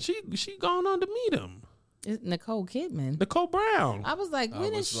Kidman? She gone on to meet him. It's Nicole Kidman. Nicole Brown. I was like,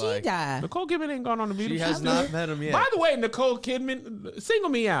 when did she die? Nicole Kidman ain't gone on to meet him. She has not met him yet. By the way, Nicole Kidman, single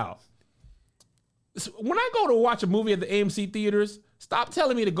me out. When I go to watch a movie at the AMC theaters, stop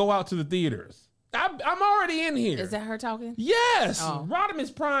telling me to go out to the theaters. I'm already in here. Is that her talking? Yes.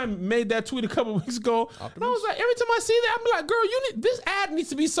 Rodimus Prime made that tweet a couple weeks ago. And I was like, every time I see that, I'm like, girl, this ad needs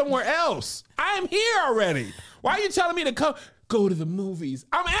to be somewhere else. I am here already. Why are you telling me to go to the movies?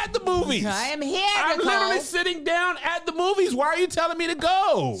 I'm at the movies. I am here, I'm literally sitting down at the movies. Why are you telling me to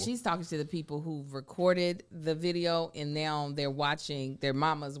go? She's talking to the people who recorded the video and now they're watching, their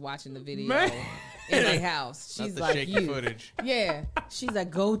mama's watching the video in their house. She's the like, shaky footage. Yeah. She's like,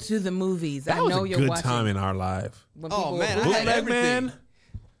 go to the movies. That I know you're watching. Good time in our life. Oh, man. I had everything. Man.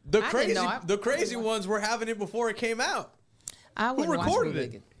 The crazy ones were having it before it came out. Who recorded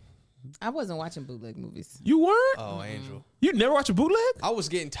it? I wasn't watching bootleg movies. You weren't? Oh, Angel. You never watch a bootleg? I was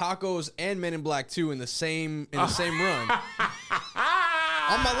getting Tacos and Men in Black 2 in the same run. On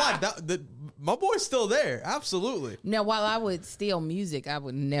my life. My boy's still there. Absolutely. Now, while I would steal music, I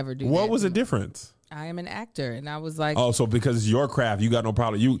would never do that. What was the difference? I am an actor, and I was like... Oh, so because it's your craft, you got no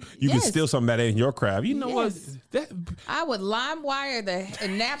problem. You can steal something that ain't your craft. You know what? I would LimeWire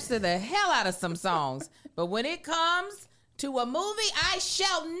and Napster the hell out of some songs. But when it comes to a movie, I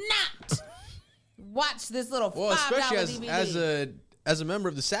shall not watch this little $5 especially DVD. as a member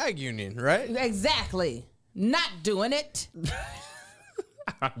of the SAG union, right? Exactly. Not doing it.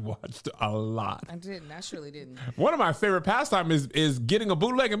 I watched a lot. I didn't. I surely didn't. One of my favorite pastimes is getting a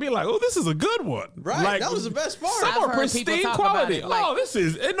bootleg and being like, oh, this is a good one. Right. Like, that was the best part. Some more pristine quality. This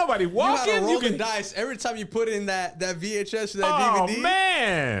is, ain't nobody walking. You had to roll the dice every time you put in that VHS or that DVD. Oh,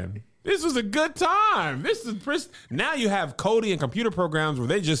 man. This was a good time. This is now you have coding and computer programs where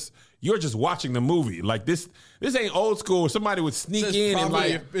you're just watching the movie. Like this ain't old school. Somebody would sneak in and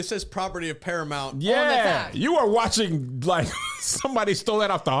like it says property of Paramount. Yeah, you are watching like somebody stole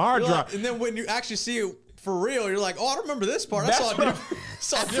that off the hard drive. Like, and then when you actually see it for real, you're like, oh, I remember this part. I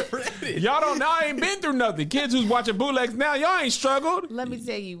saw a different edit. Y'all don't know. I ain't been through nothing. Kids who's watching bootlegs now, y'all ain't struggled. Let me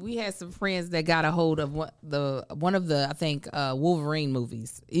tell you, we had some friends that got a hold of one of the I think Wolverine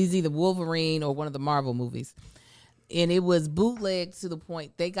movies. It's either Wolverine or one of the Marvel movies. And it was bootleg to the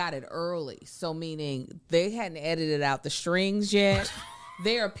point they got it early. So meaning they hadn't edited out the strings yet.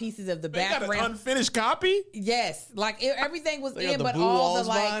 There are pieces of the background. Got an unfinished copy? Yes. Like everything was in, but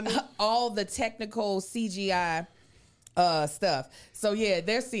all the technical CGI stuff. So yeah,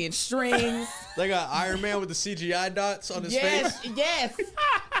 they're seeing strings. They got Iron Man with the CGI dots on his face. Yes.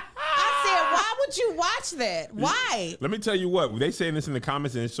 I said, why would you watch that? Why? Let me tell you what. They saying this in the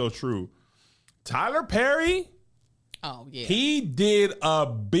comments and it's so true. Tyler Perry... Oh, yeah. He did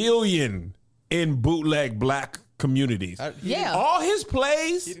 $1 billion in bootleg black communities. Yeah. All his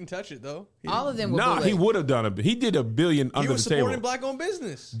plays. He didn't touch it, though. All of them were bootleg. he would have done it. He did $1 billion under the table. He was supporting black-owned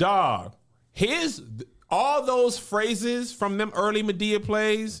business. Dog. All those phrases from them early Madea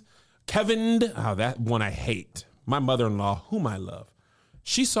plays, that one I hate. My mother-in-law, whom I love,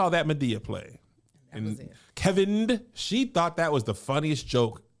 she saw that Madea play. She thought that was the funniest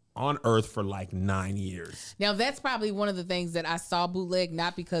joke on earth for like 9 years. Now that's probably one of the things that I saw bootleg,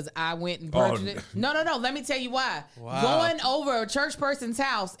 not because I went and purchased it. No. Let me tell you why. Wow. Going over a church person's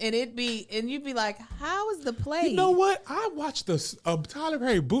house and you'd be like, how is the play? You know what? I watched this Tyler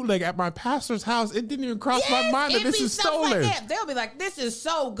Perry bootleg at my pastor's house. It didn't even cross my mind that this is stolen. Like that. They'll be like, this is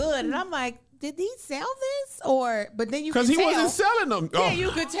so good. And I'm like, did he sell this? But then you could tell. Because he wasn't selling them. Yeah,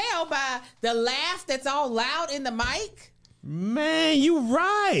 you could tell by the laugh that's all loud in the mic. Man, you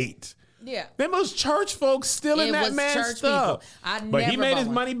right. Yeah. Them was church folks stealing that man's stuff. But he made his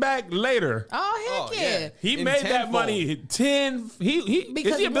money back later. Oh, heck yeah. He made that money 10. Is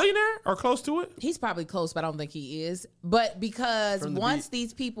he a billionaire or close to it? He's probably close, but I don't think he is. But because once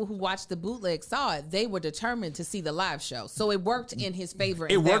these people who watched the bootleg saw it, they were determined to see the live show. So it worked in his favor.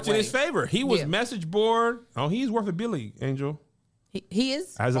 It worked in his favor. He was message board. Oh, he's worth $1 billion, Angel. He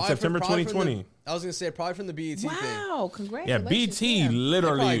is? As of September 2020. I was going to say probably from the BET thing. Wow, congratulations. Yeah, BET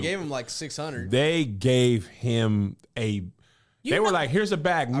literally. They probably gave him like 600. They gave him They were like, here's a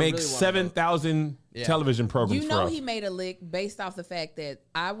bag, make really 7,000 television programs for us. He made a lick based off the fact that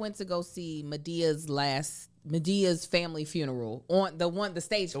I went to go see Medea's family funeral on the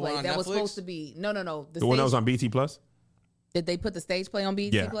stage play that Netflix? Was supposed to be the one that was on BT Plus. Did they put the stage play on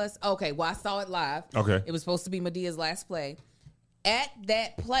BT Plus? Okay, well I saw it live. Okay, it was supposed to be Medea's last play. At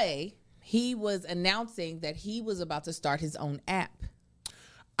that play, he was announcing that he was about to start his own app.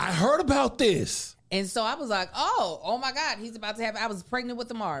 I heard about this. And so I was like, oh my God, he's about to have, I was pregnant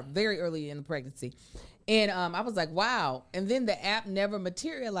with Amar very early in the pregnancy. And I was like, wow. And then the app never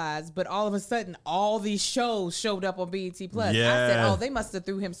materialized, but all of a sudden, all these shows showed up on BET Plus. Yeah. I said, they must have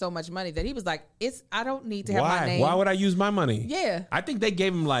threw him so much money that he was like, I don't need to have my name. Why would I use my money? Yeah. I think they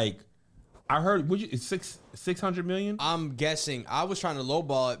gave him I heard, it's 600 million? I'm guessing. I was trying to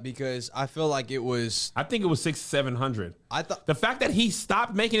lowball it because I feel like it was... I think it was 600-700. I thought the fact that he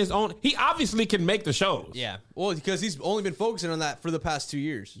stopped making his own... He obviously can make the shows. Yeah. Well, because he's only been focusing on that for the past 2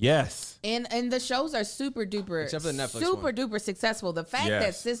 years. Yes. And the shows are super duper... Except for the Netflix super duper successful. The fact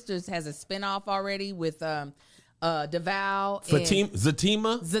that Sisters has a spinoff already with DeVal and...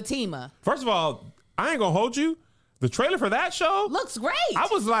 Zatima. First of all, I ain't gonna hold you. The trailer for that show looks great. I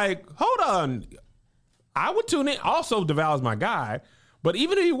was like, hold on. I would tune in. Also, DeVal's my guy. But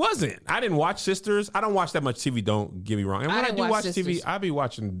even if he wasn't, I didn't watch Sisters. I don't watch that much TV, don't get me wrong. And when I do watch TV, I be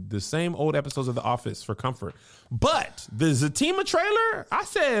watching the same old episodes of The Office for comfort. But the Zatima trailer, I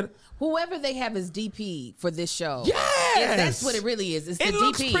said... Whoever they have as DP for this show. Yes! That's what it really is. It's the DP. It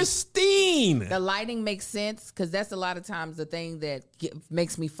looks pristine. The lighting makes sense because that's a lot of times the thing that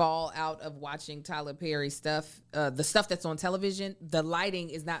makes me fall out of watching Tyler Perry stuff. The stuff that's on television, the lighting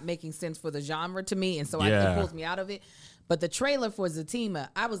is not making sense for the genre to me. And so it pulls me out of it. But the trailer for Zatima,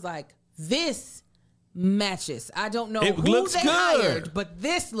 I was like, this matches. I don't know who they hired, but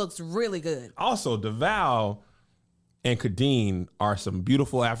this looks really good. Also, DeVal and Kadeen are some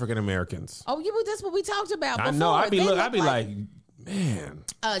beautiful African Americans. Oh, yeah, but that's what we talked about before. I know. I'd be like, man.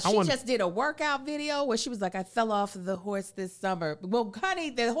 She just did a workout video where she was like, I fell off the horse this summer. Well, honey,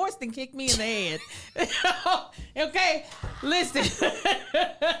 the horse done kicked me in the head. Okay, listen.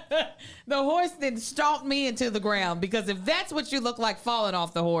 The horse then stalked me into the ground because if that's what you look like falling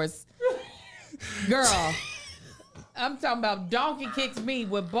off the horse, girl, I'm talking about donkey kicked me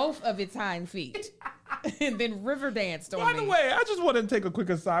with both of its hind feet. And then river danced on me. By the way, I just want to take a quick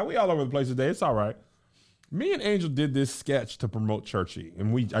aside. We all over the place today. It's all right. Me and Angel did this sketch to promote Churchy,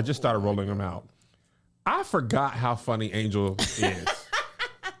 and I just started rolling them out. I forgot how funny Angel is.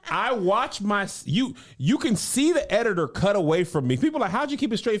 I watch you can see the editor cut away from me. People are like, how'd you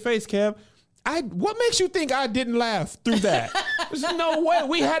keep a straight face, Kev? What makes you think I didn't laugh through that? There's no way.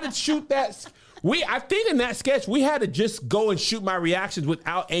 We had to shoot that. I think in that sketch, we had to just go and shoot my reactions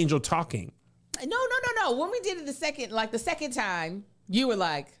without Angel talking. No. When we did it the second time, you were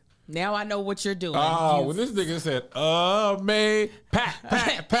like, now I know what you're doing. Oh, when this nigga said,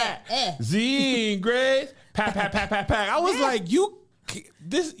 pat, Z, Grace, pat. I was like, you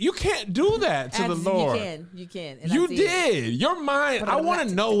can't do that to the Lord. You can. And you did. Your mind, I want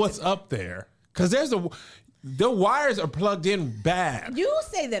to know what's up there. Because the wires are plugged in bad. You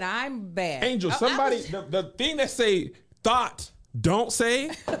say that I'm bad. Angel, the thing that say thought, don't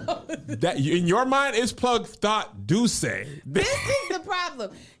say, that in your mind is plugged thought, do say. This is the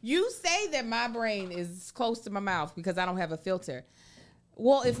problem. You say that my brain is close to my mouth because I don't have a filter.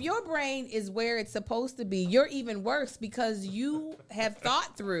 Well, if your brain is where it's supposed to be, you're even worse because you have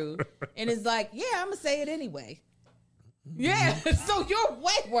thought through and it's like, yeah, I'm going to say it anyway. Yeah, so you're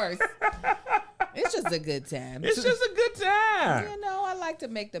way worse. It's just a good time. It's just a good time. You know, I like to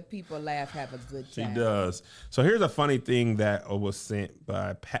make the people laugh, have a good time. She does. So here's a funny thing that was sent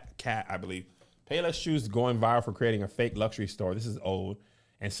by Kat, I believe. Payless Shoes going viral for creating a fake luxury store. This is old.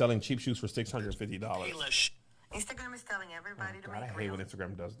 And selling cheap shoes for $650. Payless. Instagram is telling everybody to make I hate when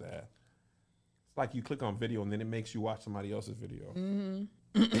Instagram does that. It's like you click on video and then it makes you watch somebody else's video. Mm-hmm.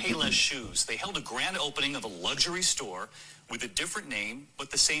 Payless Shoes. They held a grand opening of a luxury store with a different name but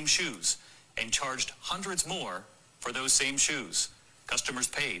the same shoes and charged hundreds more for those same shoes. Customers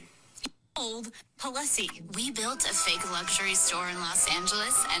paid. Old Palessi. We built a fake luxury store in Los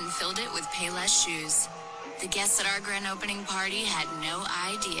Angeles and filled it with Payless shoes. The guests at our grand opening party had no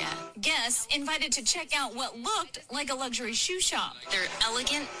idea. Guests invited to check out what looked like a luxury shoe shop. They're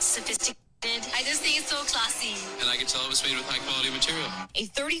elegant, sophisticated. I just think it's so classy. And I can tell it was made with high quality material. A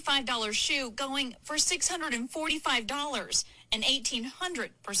 $35 shoe going for $645, an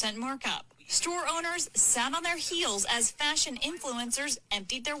 1,800% markup. Store owners sat on their heels as fashion influencers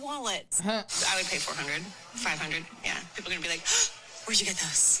emptied their wallets. I would pay $400, $500. Yeah, people are gonna be like, where'd you get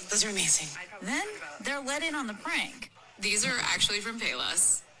those? Those are amazing. Then they're let in on the prank. These are actually from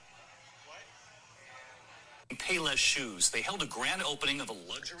Payless. Payless shoes. They held a grand opening of a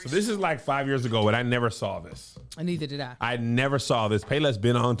luxury. So this is like 5 years ago, and I never saw this. Neither did I. I never saw this. Payless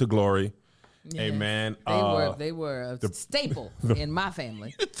been on to glory. Yeah. Hey man, they were a staple in my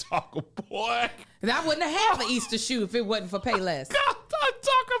family. Boy, and I wouldn't have an Easter shoe if it wasn't for Payless. God,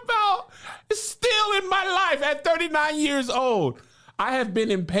 talk about it's still in my life at 39 years old. I have been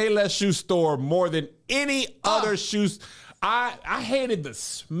in Payless shoe store more than any other shoes. I hated the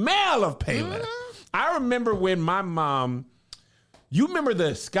smell of Payless. I remember when my mom, you remember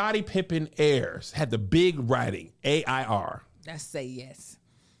the Scottie Pippen Airs had the big writing, AIR. That's say yes.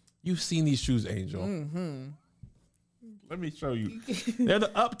 You've seen these shoes, Angel. Mm-hmm. Let me show you. They're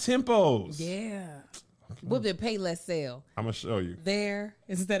the up-tempos. Yeah. What did Payless sell? I'm going to show you. There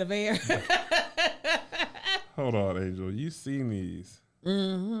instead of air. Hold on, Angel. You've seen these.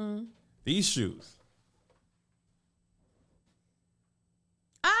 Mm-hmm. These shoes.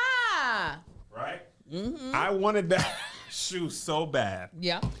 Right? Mm-hmm. I wanted that shoe so bad.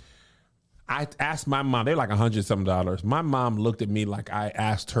 Yeah. I asked my mom, they're like $100-something. My mom looked at me like I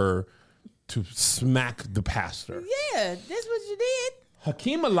asked her to smack the pastor. Yeah, that's what you did.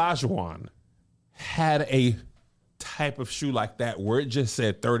 Hakeem Olajuwon had a type of shoe like that where it just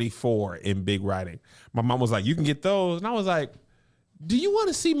said 34 in big writing. My mom was like, you can get those. And I was like, do you want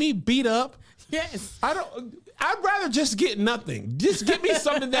to see me beat up? Yes. I'd rather just get nothing. Just give me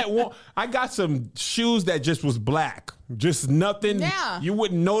something that won't. I got some shoes that just was black. Just nothing. Yeah. You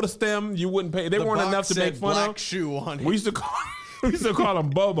wouldn't notice them. You wouldn't pay. They weren't enough to make fun black of. Shoe on it. We used to call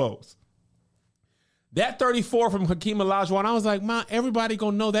them Bobos. That 34 from Hakeem Olajuwon, I was like, Mom, everybody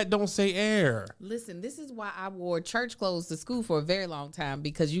gonna know that don't say Air. Listen, this is why I wore church clothes to school for a very long time,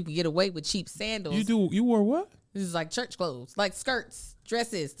 because you can get away with cheap sandals. You wore what? This is like church clothes, like skirts,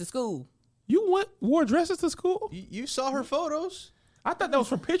 dresses to school. You wore dresses to school? You saw her photos? I thought that was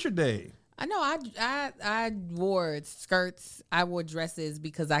for picture day. I know. I wore skirts. I wore dresses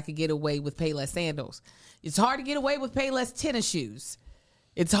because I could get away with Payless sandals. It's hard to get away with Payless tennis shoes.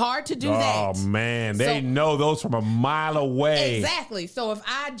 It's hard to do that. Oh, man. They know those from a mile away. Exactly. So if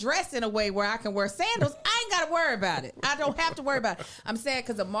I dress in a way where I can wear sandals, I ain't got to worry about it. I don't have to worry about it. I'm sad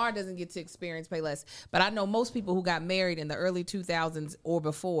because Amar doesn't get to experience Payless. But I know most people who got married in the early 2000s or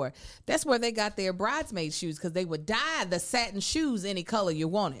before, that's where they got their bridesmaid shoes, because they would dye the satin shoes any color you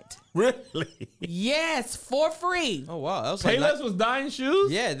wanted. Really? Yes, for free. Oh, wow. That was Payless was dyeing shoes?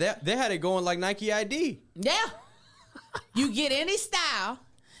 Yeah, they had it going like Nike ID. Yeah. You get any style,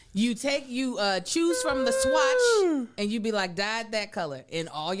 you choose from the swatch, and you be like, dyed that color in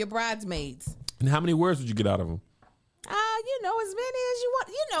all your bridesmaids. And how many wears would you get out of them? As many as you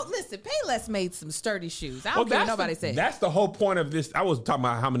want. Listen, Payless made some sturdy shoes. I don't care what nobody says. That's the whole point of this. I was talking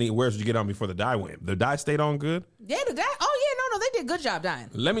about how many wears would you get on before the dye went. The dye stayed on good? Yeah, the dye. Oh, yeah, no, they did a good job dyeing.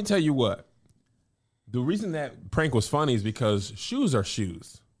 Let me tell you what. The reason that prank was funny is because shoes are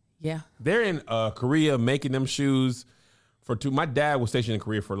shoes. Yeah. They're in Korea making them shoes. My dad was stationed in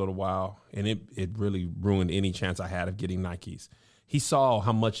Korea for a little while, and it really ruined any chance I had of getting Nikes. He saw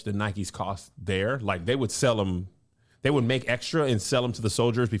how much the Nikes cost there. Like, they would sell them, they would make extra and sell them to the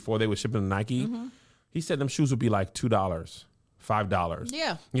soldiers before they would ship them to Nike. Mm-hmm. He said them shoes would be like $2, $5.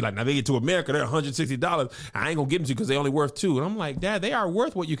 Yeah. He's like, now they get to America, they're $160. I ain't gonna give them to you because they only worth $2. And I'm like, Dad, they are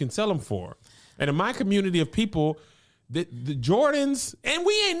worth what you can sell them for. And in my community of people, the Jordans, and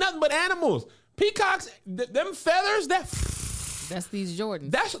we ain't nothing but animals. Peacocks, them feathers, that's these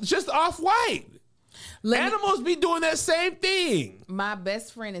Jordans. That's just off-white. Animals be doing that same thing. My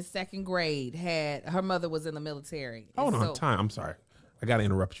best friend in second grade her mother was in the military. Hold on, time. I'm sorry. I got to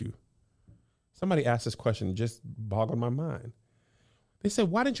interrupt you. Somebody asked this question, just boggled my mind. They said,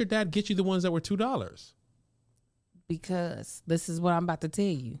 why didn't your dad get you the ones that were $2? Because this is what I'm about to tell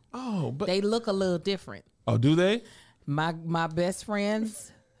you. Oh, but they look a little different. Oh, do they? My best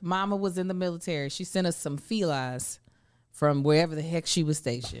friend's mama was in the military. She sent us some felines from wherever the heck she was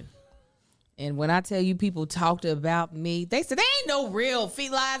stationed. And when I tell you people talked about me, they said, they ain't no real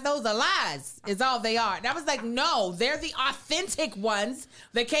felines. Those are lies. It's all they are. And I was like, no, they're the authentic ones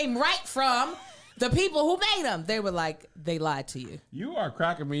that came right from the people who made them. They were like, they lied to you. You are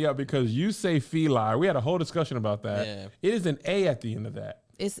cracking me up because you say feline. We had a whole discussion about that. Yeah. It is an A at the end of that.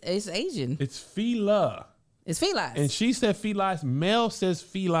 It's Asian. It's fila. It's felines. And she said felines. Mel says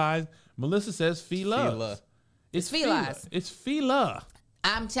felines. Melissa says fila. It's felines. It's fila.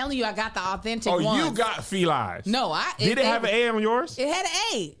 I'm telling you, I got the authentic ones. Oh, you got felines. No, Did it have an A on yours? It had an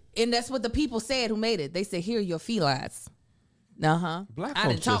A. And that's what the people said who made it. They said, here are your felines. Uh-huh. I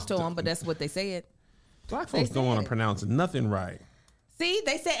didn't talk to them, but that's what they said. Black folks don't want to pronounce nothing right. See,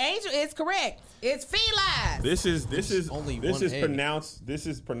 they said Angel is correct. It's Feliz. This is only this one is A. pronounced. This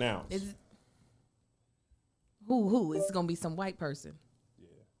is pronounced. Who? It's gonna be some white person.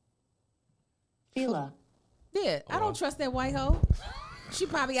 Fila. Yeah, I don't trust that white hoe. She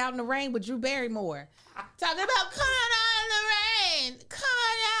probably out in the rain with Drew Barrymore. Talking about coming out in the rain.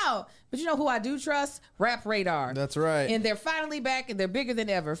 Coming out. But you know who I do trust? Rap Radar. That's right. And they're finally back and they're bigger than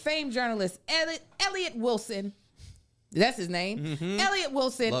ever. Famed journalist Elliot Wilson. That's his name. Mm-hmm. Elliot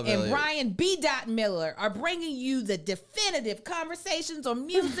Wilson Love and Elliot. Brian B. Miller are bringing you the definitive conversations on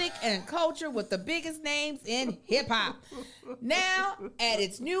music and culture with the biggest names in hip hop. Now at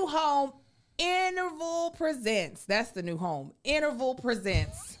its new home, Interval Presents. That's the new home. Interval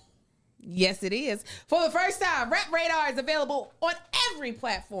Presents. Yes, it is. For the first time, Rap Radar is available on every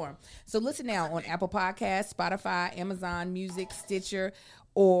platform. So listen now on Apple Podcasts, Spotify, Amazon Music, Stitcher,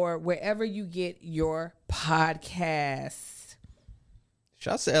 or wherever you get your podcasts.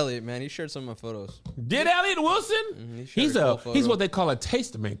 Shouts to Elliot, man. He shared some of my photos. Did Elliot Wilson? He's what they call a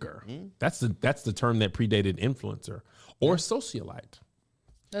taste maker. That's the term that predated influencer or socialite.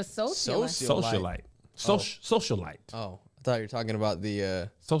 A socialite. Socialite. Oh, I thought you were talking about the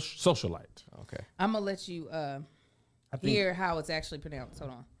socialite. Okay. I'm gonna let you hear how it's actually pronounced.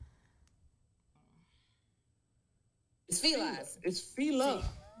 Hold on. It's Feliz. It's Fila.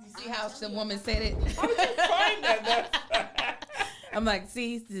 See how the woman said it? How did you find that? I'm like,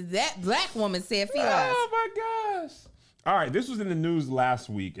 see, that black woman said Feliz. Oh my gosh. All right, this was in the news last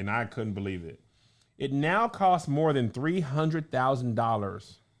week, and I couldn't believe it. It now costs more than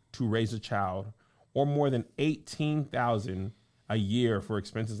 $300,000 to raise a child, or more than $18,000 a year for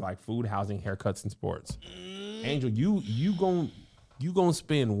expenses like food, housing, haircuts, and sports. Angel, you gonna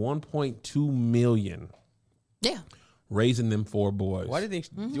spend $1.2 million. Yeah. Raising them 4 boys. Why do you think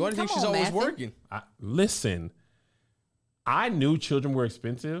she's always working? Listen, I knew children were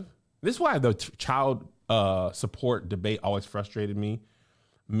expensive. This is why the child support debate always frustrated me.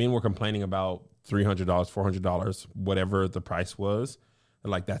 Men were complaining about $300, $400, whatever the price was.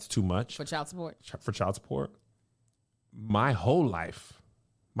 They're like, that's too much. For child support? For child support. My whole life,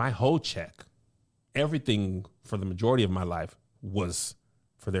 my whole check, everything for the majority of my life was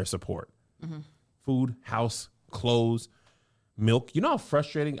for their support. Mm-hmm. Food, house, clothes, milk. You know how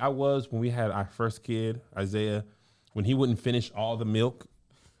frustrating I was when we had our first kid, Isaiah, when he wouldn't finish all the milk?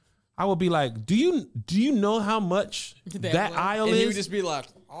 I would be like, do you know how much that aisle is? And he would just be like,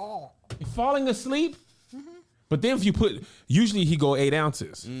 oh. Falling asleep. Mm-hmm. But then if you usually he go 8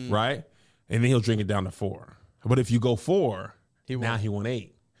 ounces, right? And then he'll drink it down to 4. But if you go 4, now he want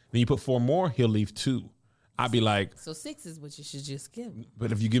 8. Then you put 4 more, he'll leave 2. I'd be like, so 6 is what you should just give him.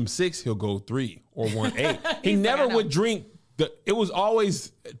 But if you give him 6, he'll go 3 or 1 8. He never would drink. It was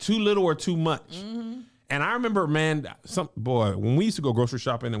always too little or too much. Mm-hmm. And I remember, man, when we used to go grocery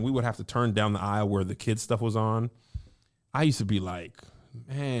shopping and we would have to turn down the aisle where the kids stuff was on, I used to be like,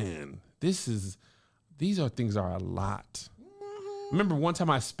 man, these things are a lot. Mm-hmm. Remember one time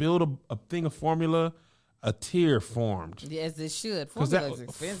I spilled a thing of formula, a tear formed. Yes, it should. Formula's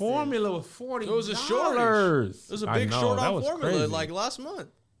expensive. Formula was $40. It was a shortage. It was a big short on formula crazy. like last month.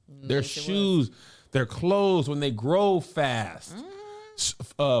 Their shoes, their clothes when they grow fast. Mm-hmm.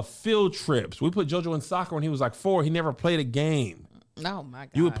 Field trips. We put JoJo in soccer when he was like 4. He never played a game. Oh my God!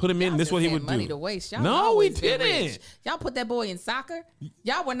 You would put him in. This is what he would money do. To waste. Y'all no, we didn't. Y'all put that boy in soccer.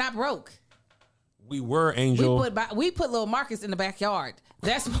 Y'all were not broke. We were, Angel. We put little Marcus in the backyard.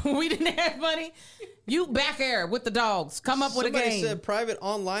 That's when we didn't have money. You back air with the dogs. Come up with a game. Somebody said private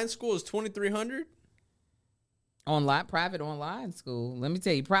online school is $2,300. Private online school. Let me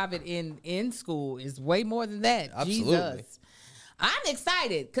tell you, private in school is way more than that. Absolutely. Jesus. I'm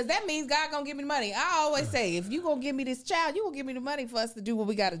excited because that means God gonna give me the money. I always say, if you gonna give me this child, you gonna give me the money for us to do what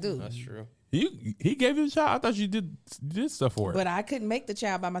we got to do. That's true. He gave you the child. I thought you did stuff for it. But I couldn't make the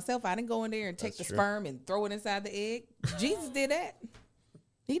child by myself. I didn't go in there and take the sperm and throw it inside the egg. Jesus did that.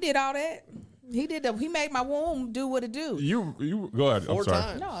 He did all that. He did. He made my womb do what it do. You go ahead. 4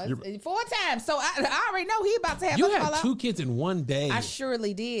 times. No, it's 4 times. So I already know he about to have. You had 2 kids in one day. I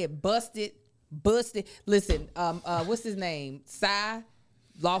surely did. Busted. Listen, what's his name? Sai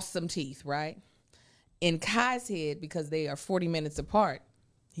lost some teeth, right? In Kai's head, because they are 40 minutes apart,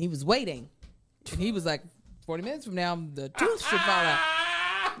 he was waiting. And he was like, 40 minutes from now, the tooth should fall out.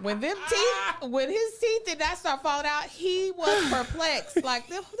 When his teeth did not start falling out, he was perplexed. Like,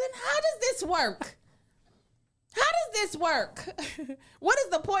 then how does this work? How does this work? What is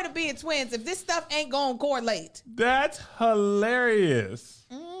the point of being twins if this stuff ain't going to correlate? That's hilarious.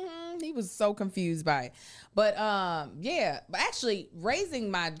 Mm-hmm. He was so confused by it. But but actually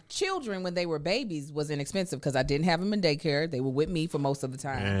raising my children when they were babies was inexpensive because I didn't have them in daycare. They were with me for most of the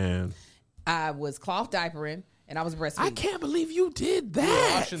time. Man. I was cloth diapering and I was breastfeeding. I can't believe you did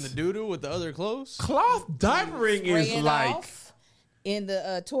that. Washing the doo-doo with the other clothes. Cloth diapering is like in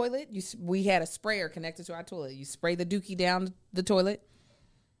the toilet. We had a sprayer connected to our toilet. You spray the dookie down the toilet,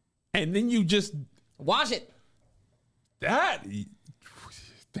 and then you just wash it.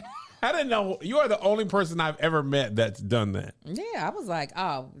 I didn't know. You are the only person I've ever met that's done that. Yeah, I was like,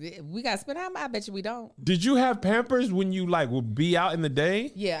 oh, we got to spend time. I bet you we don't. Did you have Pampers when you like would be out in the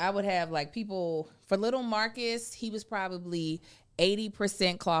day? Yeah, I would have like people for little Marcus. He was probably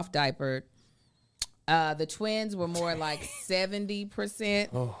 80% cloth diapered. The twins were more like 70%.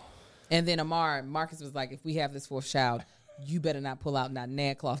 Oh. And then Marcus was like, if we have this fourth child, you better not pull out not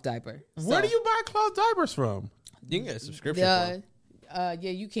Ned cloth diaper. Where do you buy cloth diapers from? You can get a subscription. Yeah,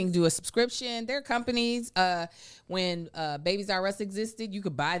 you can do a subscription. There are companies. When Babies R Us existed, you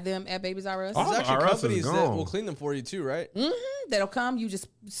could buy them at Babies R Us. There's actually companies that will clean them for you too, right? Mm-hmm. That'll come. You just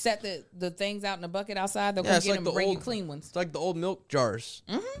set the things out in a bucket outside. They'll come get them and bring you clean ones. It's like the old milk jars.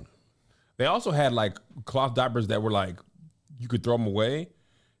 Mm-hmm. They also had like cloth diapers that were like you could throw them away.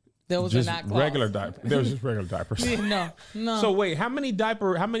 Those just are not cloth. Regular diapers. They were just regular diapers. No. So wait, how many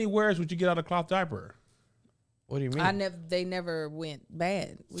wears would you get out of a cloth diaper? What do you mean? They never went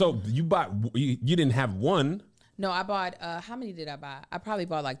bad. So you didn't have one. No, I bought, how many did I buy? I probably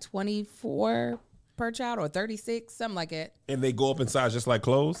bought like 24 per child or 36, something like that. And they go up in size just like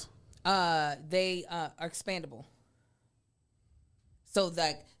clothes? They are expandable. So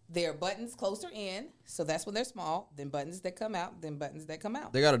like there are buttons closer in, so that's when they're small, then buttons that come out, then buttons that come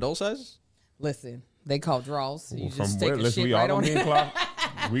out. They got adult sizes? Listen, they call draws. So you just take a shit right on it.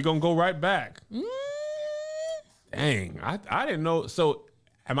 We gonna go right back. Dang, I didn't know. So,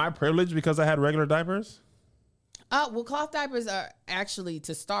 am I privileged because I had regular diapers? Well, cloth diapers are actually,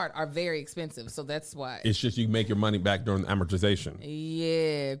 to start, are very expensive. So that's why. It's just you make your money back during the amortization.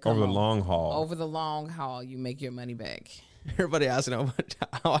 Yeah. Over the long haul. Over the long haul, you make your money back. Everybody asking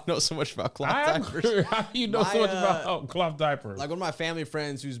how I know so much about cloth diapers. How you know so much about cloth diapers? Like one of my family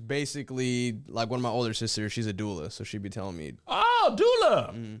friends who's basically like one of my older sisters, she's a doula. So she'd be telling me. Oh,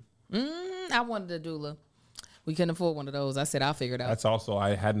 doula. I wanted a doula. We couldn't afford one of those. I said, I'll figure it out. That's also,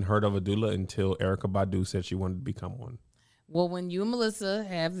 I hadn't heard of a doula until Erykah Badu said she wanted to become one. Well, when you and Melissa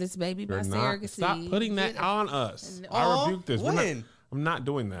have this baby by surrogacy. Stop putting that on us. I rebuke this. I'm not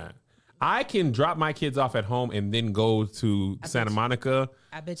doing that. I can drop my kids off at home and then go to Santa Monica.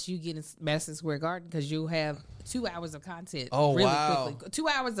 I bet you get in Madison Square Garden because you'll have 2 hours of content. Oh, really wow. quickly. 2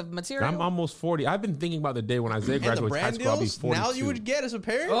 hours of material. I'm almost 40. I've been thinking about the day when Isaiah graduates high school. I'll be 42. Now you would get as a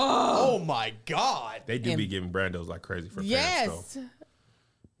parent? Oh my God. They do be giving brand deals like crazy for parents,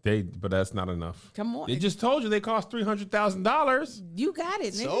 though. But that's not enough. Come on. They just told you they cost $300,000. You got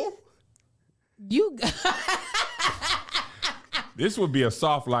it, nigga. So? You This would be a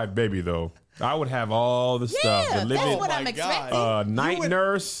soft life baby, though. I would have all the stuff. The living, that's what I'm expecting. Night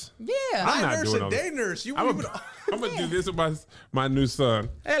nurse. Yeah. I'm not nurse doing and day nurse. I'm going to do this with my new son.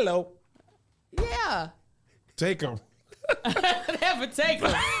 Hello. Yeah. Take him. Never take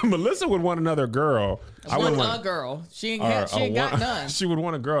him. Melissa would want another girl. I want a girl. She ain't got none. She would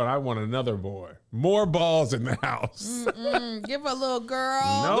want a girl, and I want another boy. More balls in the house. Give her a little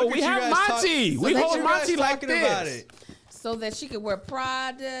girl. No, we have Monty. We hold Monty like this. About it. So that she could wear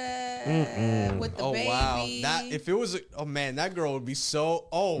Prada with the baby. Wow. If it was that girl would be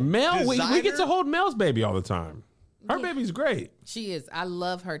so Mel, we get to hold Mel's baby all the time. Her baby's great. She is. I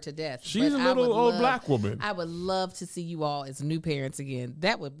love her to death. She's a little old black woman. I would love to see you all as new parents again.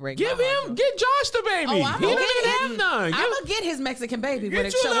 That would break my heart. Get Josh the baby. He doesn't have none. I'm gonna get his Mexican baby when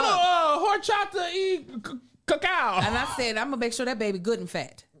it show up. Get you little horchata y cacao. And I said I'm gonna make sure that baby good and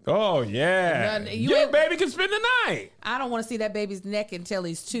fat. Oh, yeah. Your baby can spend the night. I don't want to see that baby's neck until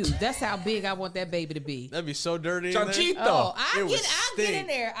he's 2. That's how big I want that baby to be. That'd be so dirty. Chanchito. Oh, I'll get in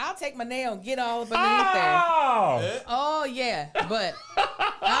there. I'll take my nail and get all up underneath there. Oh, yeah. But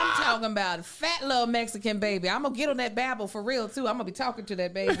I'm talking about a fat little Mexican baby. I'm going to get on that babble for real, too. I'm going to be talking to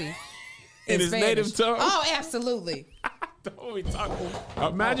that baby. In his native tongue? Oh, absolutely. Don't be talking.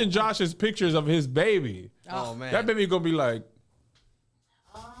 Imagine Josh's pictures of his baby. Oh, man. That baby going to be like,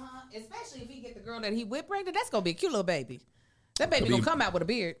 especially if he get the girl that he whipped pregnant, that's gonna be a cute little baby. That baby gonna come out with a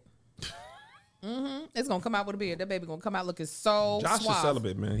beard. It's gonna come out with a beard. That baby gonna come out looking so Josh suave. is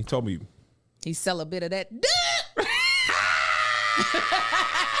celibate, man. He told me he sell a bit of that.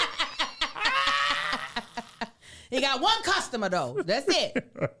 He got one customer though. That's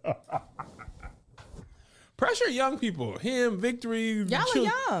it. Pressure young people. Him, Victory. Y'all are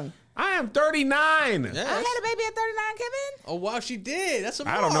young. I am 39. Yes. I had a baby at 39, Kevin. Oh, wow, she did. That's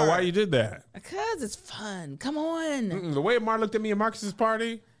I don't know why you did that. Because it's fun. Come on. The way Mark looked at me at Marcus's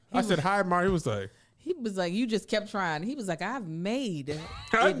party. I said, hi, Mark. He was like, you just kept trying. He was like, I've made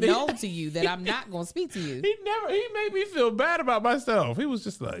it known to you that I'm not going to speak to you. He made me feel bad about myself. He was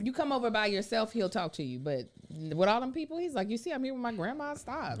just like, you come over by yourself, he'll talk to you. But with all them people, he's like, you see, I'm here with my grandma.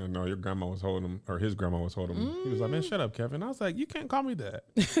 Stop. No, your grandma was holding him, or his grandma was holding him. He was like, man, shut up, Kevin. I was like, you can't call me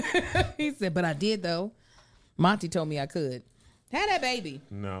that. He said, but I did, though. Monty told me I could. Have that baby.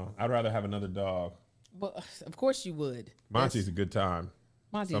 No, I'd rather have another dog. Well, of course you would. Monty's a good time.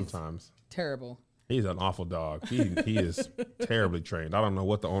 Monty's sometimes terrible. He's an awful dog. He is terribly trained. I don't know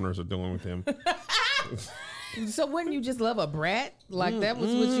what the owners are doing with him. So wouldn't you just love a brat? Like that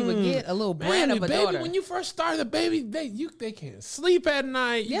was what you would get, a little brat of a daughter. When you first start the baby, they can't sleep at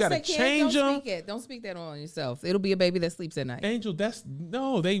night. You gotta change them. Don't speak that on yourself. It'll be a baby that sleeps at night. Angel, that's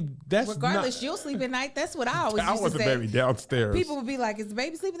regardless. You'll sleep at night. That's what I always used to say. I want the baby downstairs. People would be like, "Is the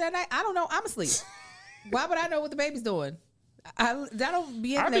baby sleeping that night?" I don't know. I'm asleep. Why would I know what the baby's doing? I don't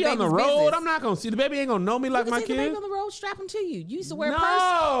be in that be on the road. Business. I'm not gonna see the baby. Ain't gonna know me like my kid. The baby on the road, strap him to you. You used to wear a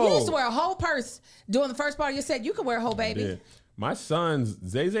purse. You used to wear a whole purse during the first part of your set. You could wear a whole baby. My sons,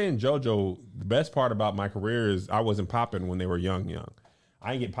 Zay and JoJo. The best part about my career is I wasn't popping when they were young.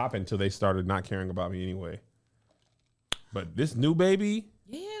 I didn't get popping until they started not caring about me anyway. But this new baby,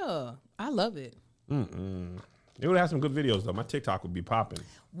 yeah, I love it. It would have some good videos though. My TikTok would be popping.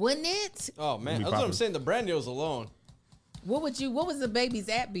 Wouldn't it? Oh man, that's what I'm saying. The brand deals alone. What was the baby's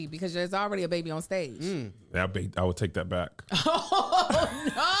app be? Because there's already a baby on stage. I would take that back. Oh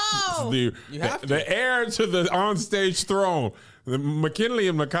no! the heir to the onstage throne. McKinley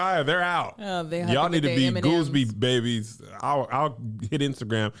and Micaiah, they're out. Y'all need to be M&Ms. Goolsby babies. I'll hit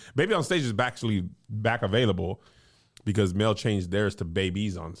Instagram. Baby on Stage is actually back available because Mel changed theirs to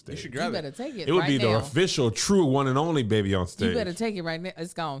Babies on Stage. You should grab it. Better take it. It would be the official, true, one and only Baby on Stage. You better take it right now.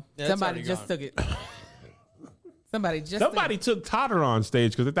 It's gone. Yeah, somebody just took it. Somebody took Totter on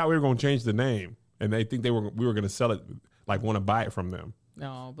stage because they thought we were going to change the name, and they think we were going to sell it, like want to buy it from them.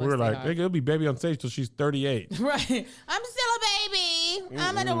 No, we were like, it'll be Baby on Stage till she's 38. Right. I'm still a baby.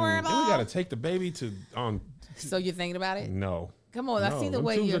 I'm adorable. Then we got to take the baby on. So you're thinking about it? No. Come on, I see the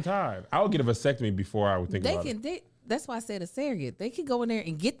way you're tired. I would get a vasectomy before I would think about it. That's why I said a surrogate. They can go in there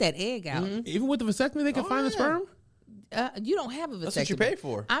and get that egg out. Even with the vasectomy, they can find the sperm. You don't have a vasectomy. That's what you pay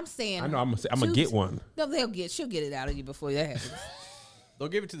for. I'm saying. I know. I'm gonna get one. No, she'll get it out of you before that happens. They'll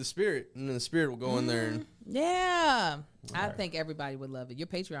give it to the spirit, and then the spirit will go in there. And yeah, I think everybody would love it. Your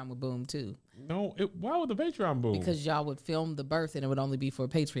Patreon would boom too. No, why would the Patreon boom? Because y'all would film the birth, and it would only be for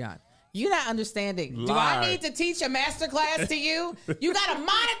Patreon. You're not understanding. Do I need to teach a master class to you? You got to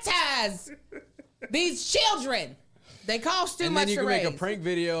monetize these children. They cost too much. And then you can make a prank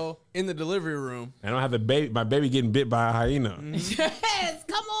video in the delivery room. I don't have my baby getting bit by a hyena. Yes,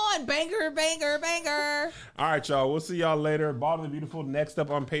 come on, banger, banger, banger. All right, y'all. We'll see y'all later. Bald and the Beautiful next up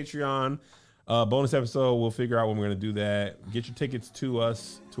on Patreon. Bonus episode. We'll figure out when we're going to do that. Get your tickets to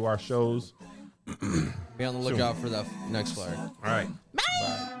us, to our shows. Be on the lookout for that next flyer. All right.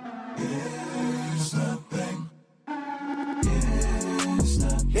 Bye.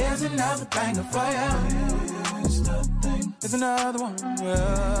 Here's another banger for you. Here's another one.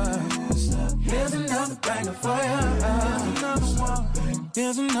 Here's another banger for you.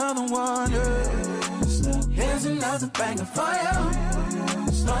 Here's another one. Here's another banger for you.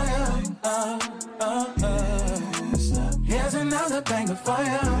 Here's another banger for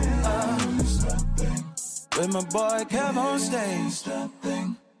you. With my boy Kev on stage.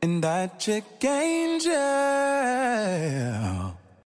 And that chick Angel.